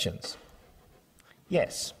there questions?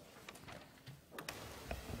 Yes.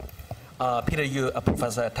 Peter, you're a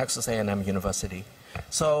professor at Texas A&M University.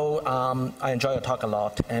 So I enjoy your talk a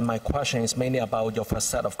lot, and my question is mainly about your first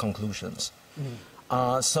set of conclusions.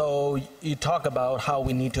 So you talk about how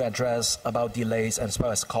we need to address about delays as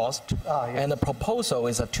well as cost. Yes. And the proposal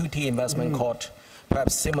is a 2T investment court,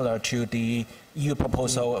 perhaps similar to the EU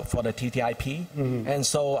proposal for the TTIP. And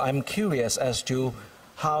so I'm curious as to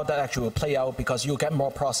how that actually will play out, because you get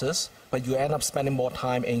more process, but you end up spending more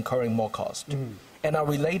time incurring more cost. And a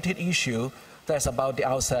related issue that's about the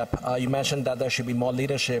RCEP, you mentioned that there should be more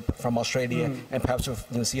leadership from Australia and perhaps from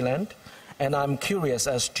New Zealand. And I'm curious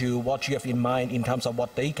as to what you have in mind in terms of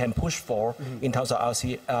what they can push for in terms of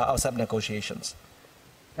RCEP negotiations.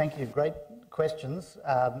 Thank you. Great questions,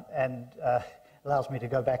 and allows me to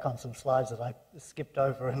go back on some slides that I skipped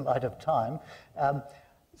over in light of time.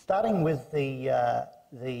 Starting with the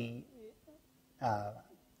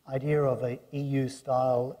idea of an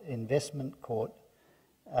EU-style investment court,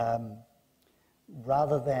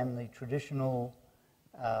 rather than the traditional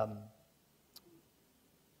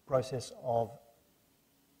process of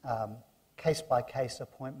case-by-case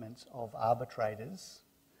appointments of arbitrators,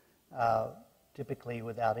 typically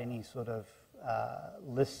without any sort of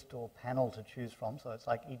list or panel to choose from. So it's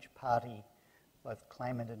like each party, both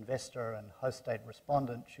claimant, investor, and host state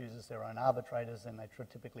respondent, chooses their own arbitrators, and they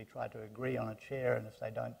typically try to agree on a chair, and if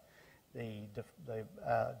they don't, the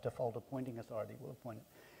default appointing authority will appoint it.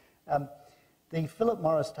 The Philip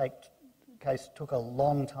Morris case took a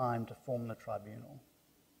long time to form the tribunal.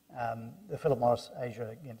 The Philip Morris Asia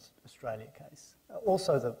against Australia case,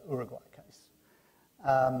 also the Uruguay case,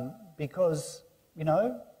 because, you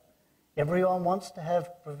know, everyone wants to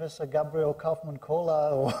have Professor Gabriel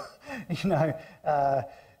Kaufmann-Kohler or, you know,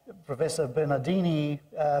 Professor Bernardini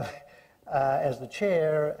as the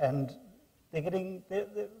chair, and they're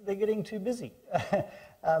getting too busy,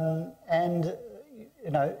 and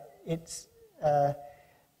you know, it's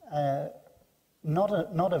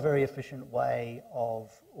not a very efficient way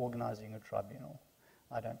of organising a tribunal,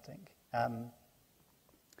 I don't think.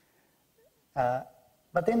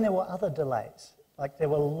 But then there were other delays. Like, there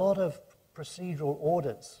were a lot of procedural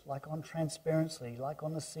orders, like on transparency, like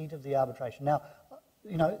on the seat of the arbitration. Now,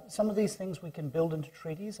 you know, some of these things we can build into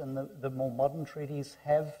treaties, and the more modern treaties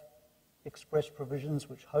have express provisions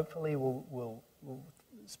which hopefully will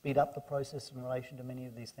speed up the process in relation to many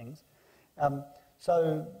of these things.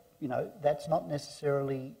 So, you know, that's not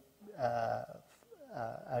necessarily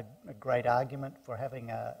a great argument for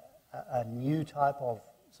having a new type of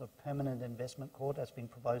sort of permanent investment court that's been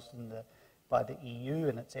proposed by the EU,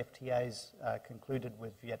 and its FTAs concluded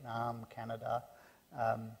with Vietnam, Canada,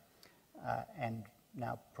 and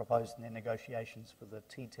now proposed in their negotiations for the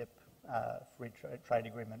TTIP free trade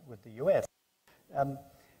agreement with the US.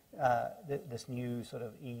 This new sort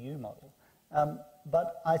of EU model.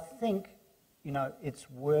 But I think, you know, it's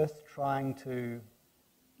worth trying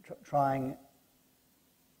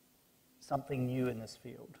something new in this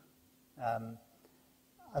field.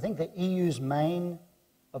 I think the EU's main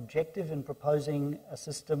objective in proposing a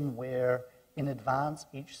system where in advance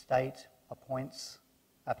each state appoints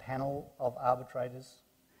a panel of arbitrators,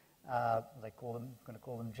 they call them, going to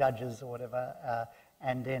call them judges or whatever,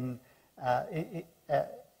 and then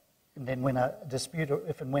when a dispute, or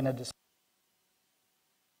if and when a dispute,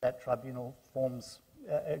 that tribunal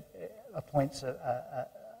appoints the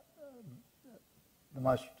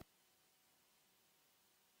most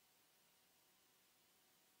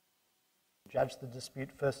judge the dispute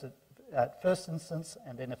at first instance,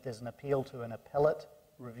 and then if there's an appeal to an appellate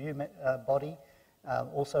review body,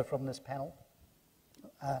 also from this panel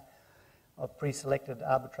of pre-selected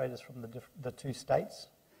arbitrators from the two states.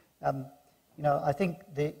 You know, I think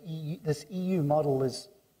this EU model is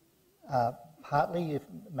partly, if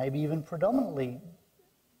maybe even predominantly,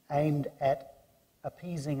 aimed at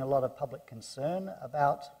appeasing a lot of public concern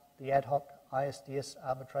about the ad hoc ISDS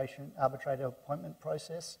arbitrator appointment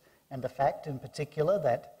process, and the fact in particular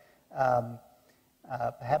that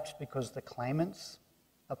perhaps because the claimants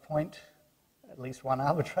appoint at least one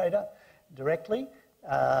arbitrator directly,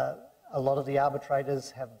 a lot of the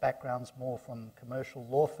arbitrators have backgrounds more from commercial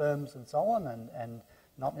law firms and so on, and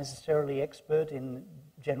not necessarily expert in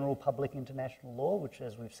general public international law, which,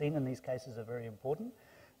 as we've seen in these cases, are very important.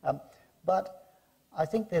 But I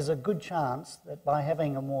think there's a good chance that by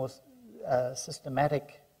having a more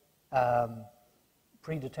systematic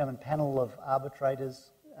predetermined panel of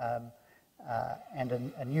arbitrators and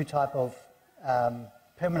a new type of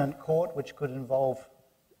permanent court, which could involve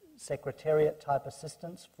secretariat type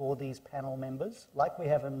assistance for these panel members, like we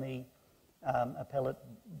have in the appellate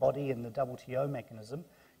body in the WTO mechanism,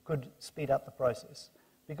 could speed up the process.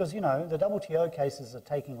 Because, you know, the WTO cases are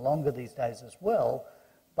taking longer these days as well,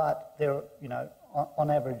 but they're, you know, on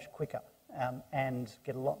average quicker. And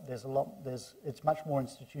it's much more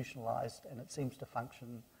institutionalized, and it seems to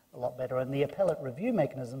function a lot better. And the appellate review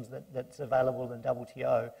mechanisms that's available in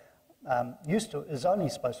WTO is only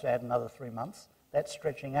supposed to add another 3 months. That's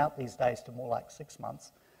stretching out these days to more like 6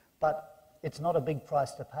 months. But it's not a big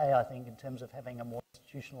price to pay, I think, in terms of having a more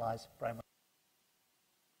institutionalized framework.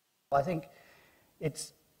 I think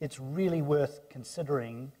it's really worth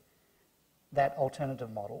considering that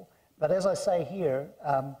alternative model. But as I say here,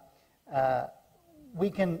 we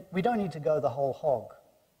don't need to go the whole hog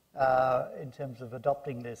in terms of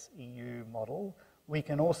adopting this EU model. We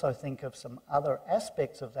can also think of some other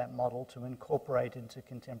aspects of that model to incorporate into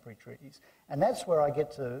contemporary treaties. And that's where I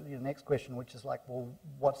get to the next question, which is like, well,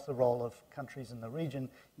 what's the role of countries in the region,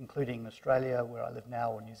 including Australia, where I live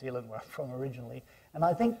now, or New Zealand, where I'm from originally? And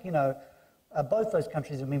I think, you know, both those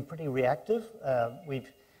countries have been pretty reactive.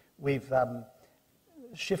 We've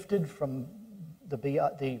shifted from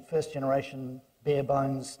the first generation bare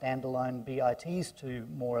bones standalone BITs to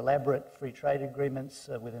more elaborate free trade agreements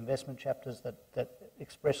with investment chapters that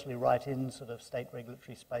expressly write in sort of state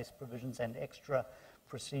regulatory space provisions and extra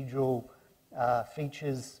procedural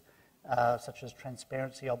features such as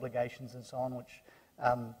transparency obligations and so on, which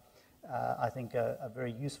I think are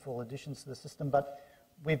very useful additions to the system. But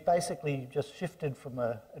we've basically just shifted from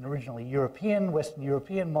an originally Western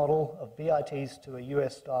European model of BITs to a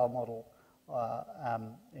US-style model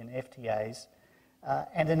in FTAs.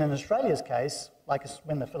 And in Australia's case, like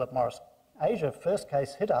when the Philip Morris Asia first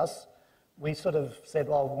case hit us, we sort of said,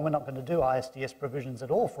 well, we're not going to do ISDS provisions at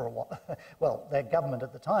all for a while. Well, their government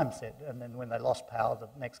at the time said, and then when they lost power, the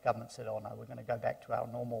next government said, oh no, we're going to go back to our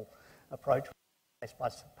normal approach, case by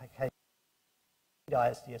case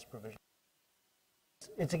ISDS provisions.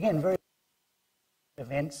 It's again very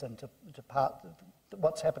events and to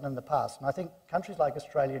what's happened in the past. And I think countries like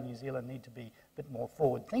Australia and New Zealand need to be a bit more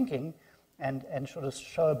forward-thinking and sort of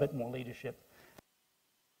show a bit more leadership.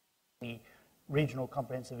 The Regional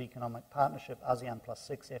Comprehensive Economic Partnership, ASEAN plus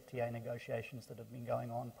 6 FTA negotiations that have been going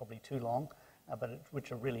on probably too long,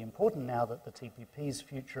 which are really important now that the TPP's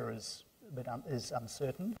future is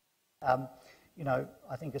uncertain. You know,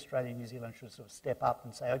 I think Australia and New Zealand should sort of step up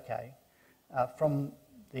and say, okay, from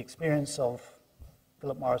the experience of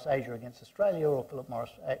Philip Morris Asia against Australia or Philip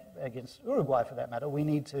Morris against Uruguay for that matter, we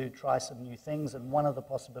need to try some new things, and one of the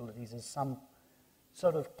possibilities is some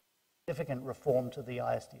sort of significant reform to the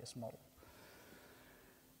ISDS model.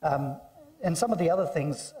 And some of the other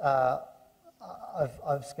things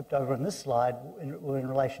I've skipped over in this slide were in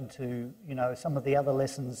relation to, you know, some of the other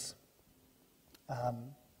lessons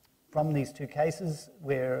from these two cases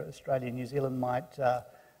where Australia and New Zealand might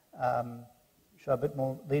show a bit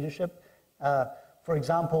more leadership. For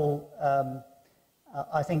example,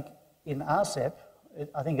 I think in RCEP,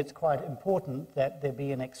 I think it's quite important that there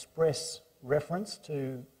be an express reference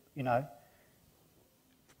to, you know,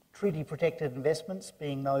 treaty-protected investments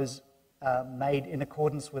being those made in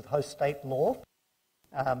accordance with host state law.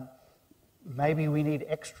 Maybe we need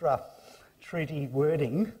extra treaty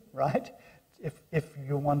wording, right, if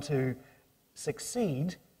you want to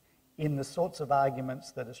succeed in the sorts of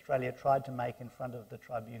arguments that Australia tried to make in front of the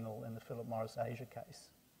tribunal in the Philip Morris Asia case,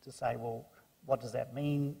 to say, well, what does that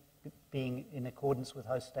mean, being in accordance with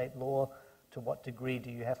host state law? To what degree do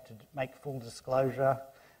you have to make full disclosure,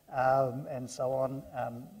 and so on?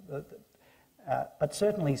 But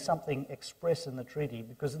certainly something expressed in the treaty,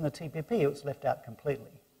 because in the TPP it was left out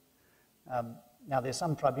completely. Now there's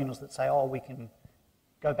some tribunals that say, oh, we can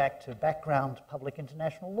go back to background public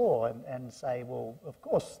international law and say, well, of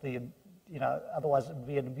course, otherwise it would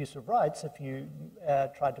be an abuse of rights if you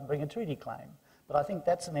tried to bring a treaty claim. But I think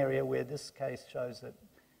that's an area where this case shows that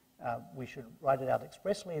we should write it out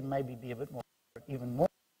expressly and maybe be a bit more, even more,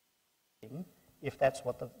 if that's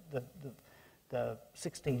what the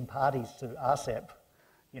 16 parties to RCEP,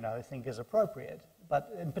 you know, think is appropriate.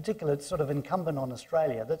 But in particular, it's sort of incumbent on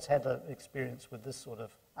Australia, that's had an experience with this sort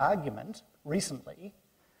of argument recently,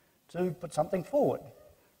 to put something forward,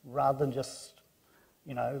 rather than just,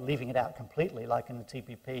 you know, leaving it out completely, like in the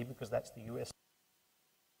TPP, because that's the US,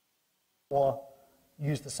 or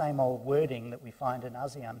use the same old wording that we find in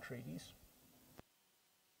ASEAN treaties.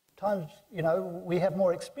 Times, you know, we have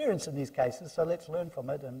more experience in these cases, so let's learn from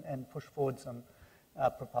it and push forward some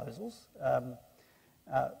proposals.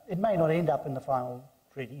 It may not end up in the final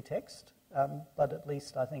treaty text, but at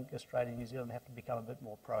least I think Australia and New Zealand have to become a bit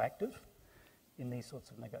more proactive in these sorts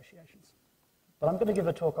of negotiations. But I'm going to give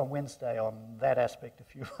a talk on Wednesday on that aspect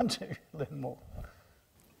if you want to learn more.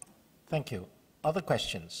 Thank you. Other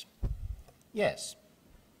questions? Yes.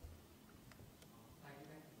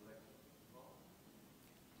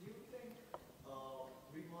 Do you think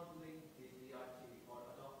remodeling the DRT or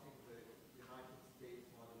adopting the United States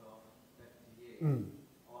model of FTA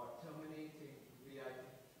or terminating BIT?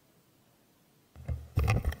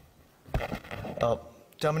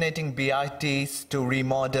 Terminating BITs to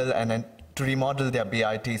remodel and to remodel their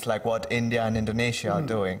BITs like what India and Indonesia are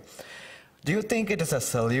doing. Do you think it is a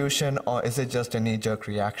solution or is it just a knee-jerk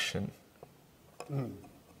reaction?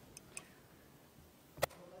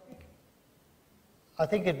 I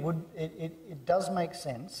think it does make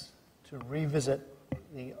sense to revisit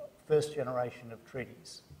the first generation of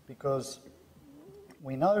treaties, because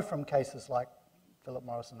we know from cases like Philip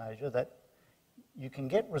Morris in Asia that you can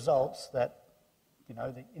get results that, you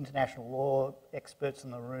know, the international law experts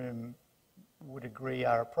in the room would agree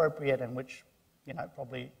are appropriate, and which, you know,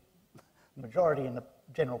 probably the majority in the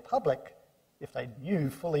general public, if they knew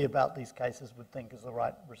fully about these cases, would think is the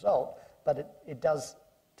right result, but it does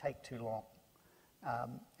take too long.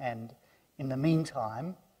 And in the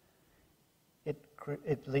meantime,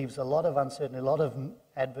 it leaves a lot of uncertainty, a lot of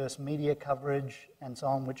adverse media coverage and so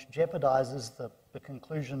on, which jeopardizes the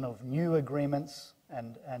conclusion of new agreements,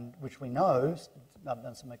 and which we know, I've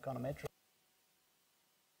done some econometrics,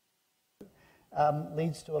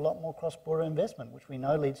 leads to a lot more cross-border investment, which we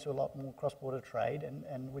know leads to a lot more cross-border trade,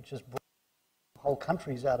 and which has brought whole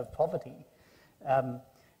countries out of poverty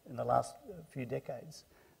in the last few decades.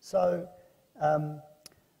 So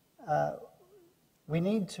we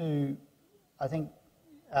need to, I think,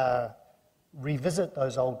 revisit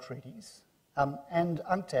those old treaties. And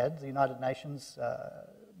UNCTAD, the United Nations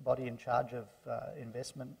body in charge of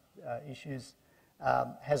investment issues,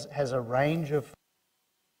 has a range of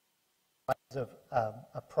ways of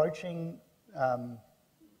approaching,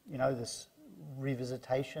 this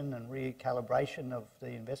revisitation and recalibration of the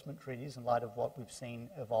investment treaties in light of what we've seen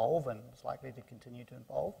evolve and is likely to continue to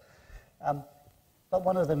evolve. But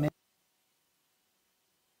one of the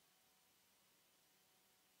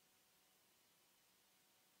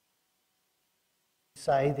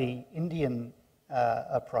say the Indian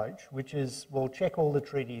approach, which is we'll check all the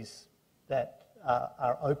treaties that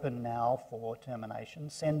are open now for termination,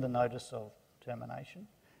 send the notice of termination,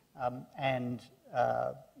 and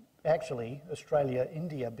actually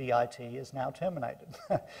Australia-India BIT is now terminated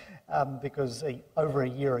because over a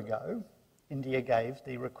year ago India gave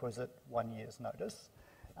the requisite 1 year's notice,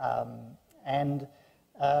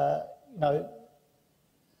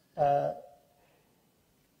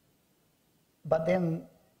 but then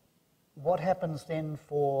what happens then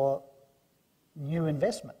for new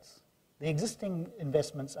investments? The existing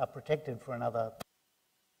investments are protected for another,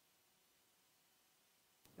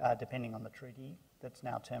 depending on the treaty that's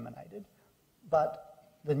now terminated,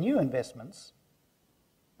 but the new investments,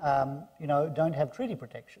 don't have treaty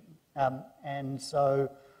protection, and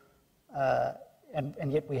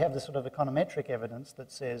yet we have this sort of econometric evidence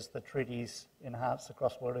that says the treaties enhance the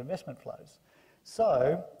cross-border investment flows.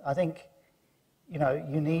 So I think,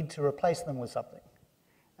 you need to replace them with something.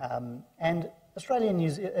 And Australia and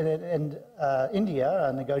India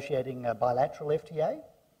are negotiating a bilateral FTA,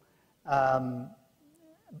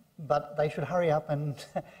 but they should hurry up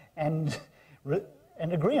and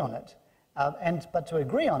agree on it. But to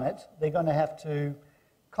agree on it, they're going to have to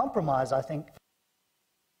compromise, I think.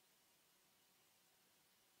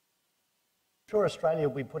 I'm sure Australia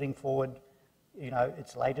will be putting forward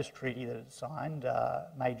its latest treaty that it signed,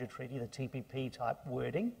 major treaty, the TPP type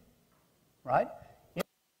wording, right?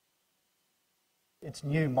 Its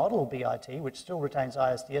new model BIT, which still retains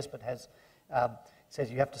ISDS but has says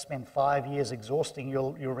you have to spend 5 years exhausting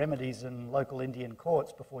your remedies in local Indian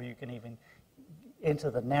courts before you can even enter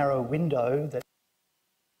the narrow window that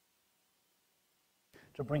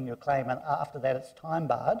to bring your claim, and after that it's time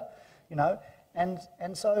barred, and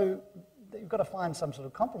so you've got to find some sort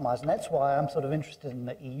of compromise, and that's why I'm sort of interested in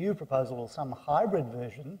the EU proposal or some hybrid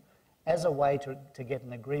version as a way to get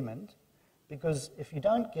an agreement, because if you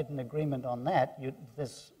don't get an agreement on that,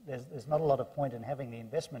 there's not a lot of point in having the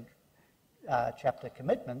investment chapter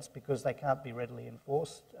commitments, because they can't be readily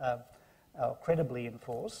enforced or credibly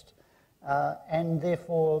enforced, and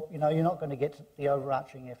therefore you're not going to get the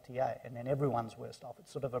overarching FTA, and then everyone's worse off.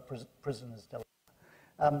 It's sort of a prisoner's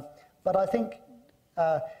dilemma. But I think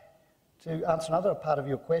to answer another part of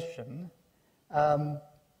your question,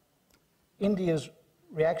 India's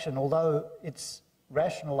reaction, although it's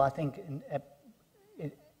rational, I think,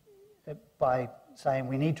 by saying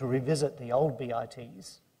we need to revisit the old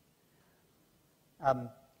BITs,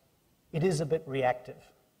 it is a bit reactive,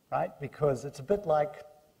 right? Because it's a bit like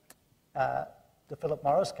the Philip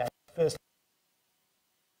Morris case. First,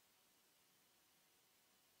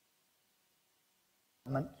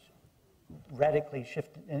 radically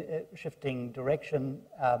shifting direction,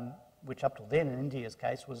 which up till then in India's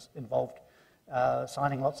case involved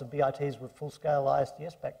signing lots of BITs with full-scale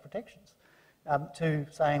ISDS-backed protections, to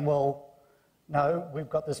saying, well, no, we've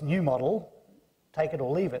got this new model, take it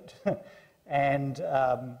or leave it, and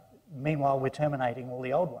meanwhile we're terminating all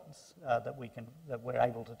the old ones that we're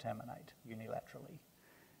able to terminate unilaterally,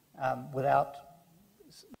 without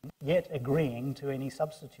yet agreeing to any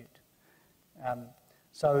substitute.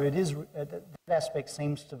 So it is, that aspect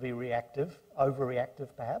seems to be reactive, overreactive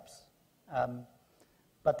perhaps,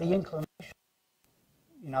 but the inclination,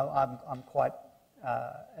 I'm quite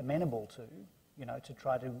amenable to, to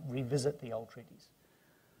try to revisit the old treaties.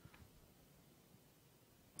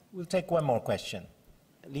 We'll take one more question.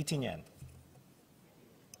 Li Tinyan.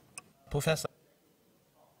 Professor.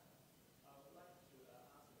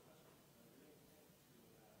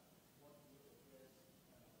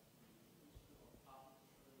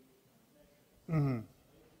 In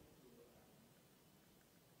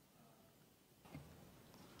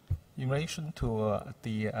relation to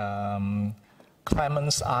the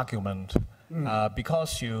Clement's argument,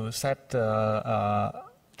 because you said the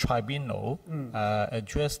tribunal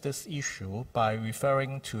addressed this issue by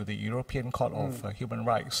referring to the European Court of Human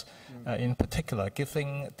Rights, in particular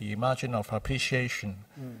giving the margin of appreciation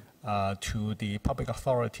to the public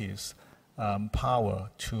authorities power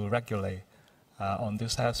to regulate on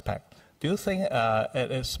this aspect. Do you think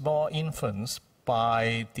it is more influenced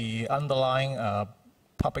by the underlying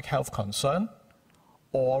public health concern,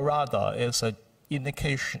 or rather is an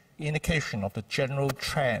indication of the general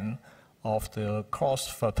trend of the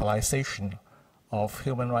cross-fertilization of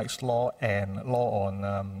human rights law and law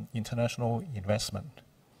on international investment?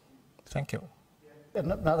 Thank you.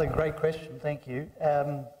 Another great question, thank you.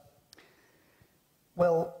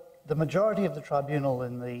 Well, the majority of the tribunal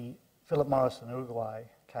in the Philip Morris and Uruguay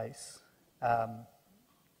case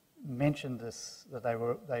mentioned this, that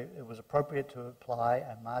it was appropriate to apply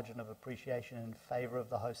a margin of appreciation in favour of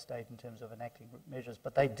the host state in terms of enacting measures,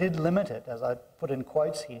 but they did limit it, as I put in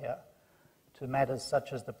quotes here, to matters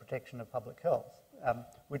such as the protection of public health,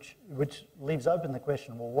 which leaves open the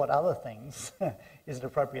question, well, what other things is it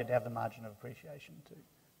appropriate to have the margin of appreciation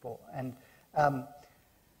for? And,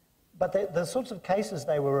 but the sorts of cases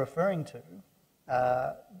they were referring to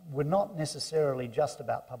were not necessarily just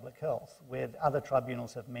about public health, where other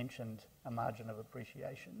tribunals have mentioned a margin of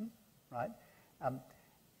appreciation, right?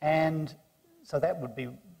 And so that would be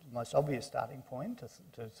the most obvious starting point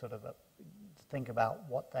to sort of think about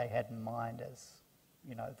what they had in mind as,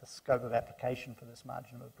 you know, the scope of application for this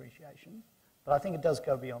margin of appreciation. But I think it does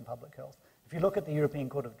go beyond public health. If you look at the European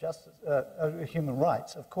Court of Justice, Human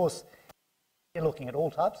Rights, of course, you're looking at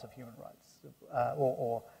all types of human rights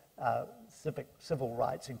or civil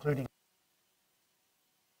rights, including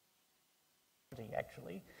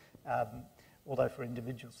actually, although for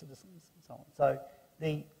individual citizens and so on. So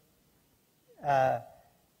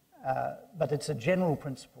but it's a general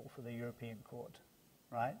principle for the European Court,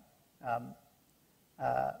 right?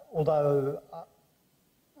 Although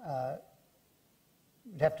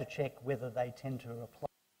you'd have to check whether they tend to apply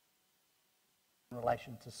in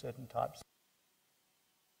relation to certain types.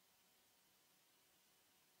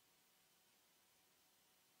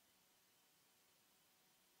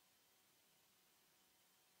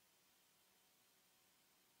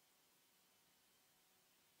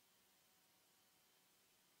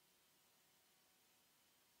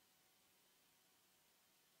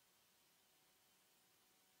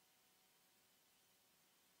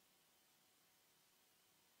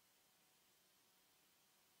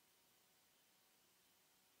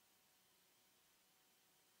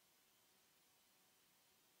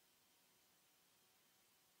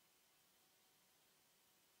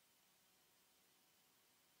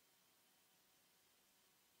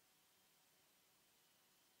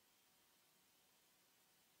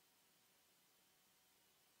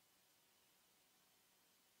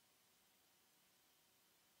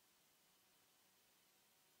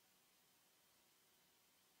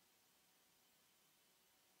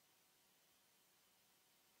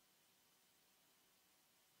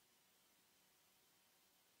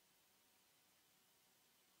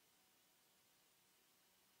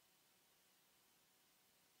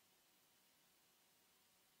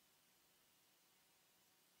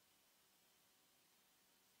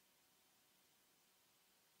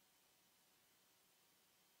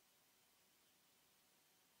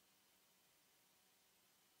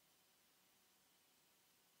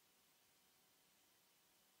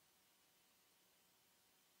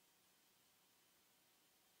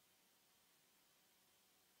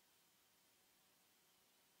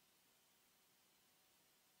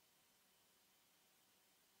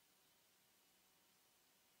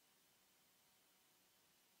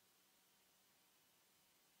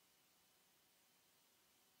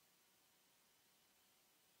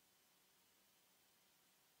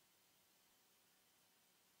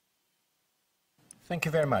 Thank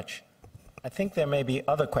you very much. I think there may be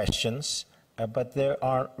other questions, but there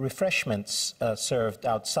are refreshments served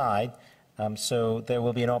outside, so there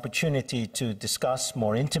will be an opportunity to discuss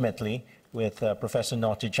more intimately with Professor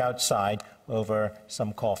Nottage outside over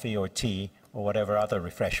some coffee or tea or whatever other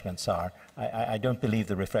refreshments are. I don't believe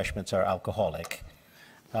the refreshments are alcoholic.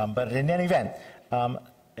 But in any event,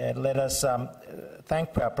 let us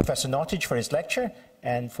thank Professor Nottage for his lecture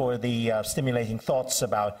and for the stimulating thoughts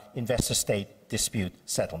about investor-state dispute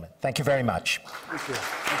settlement. Thank you very much. Thank you.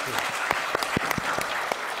 Thank you.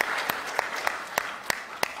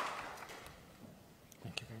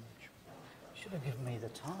 Thank you very much. You should have given me the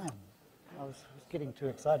time. I was getting too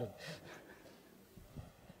excited.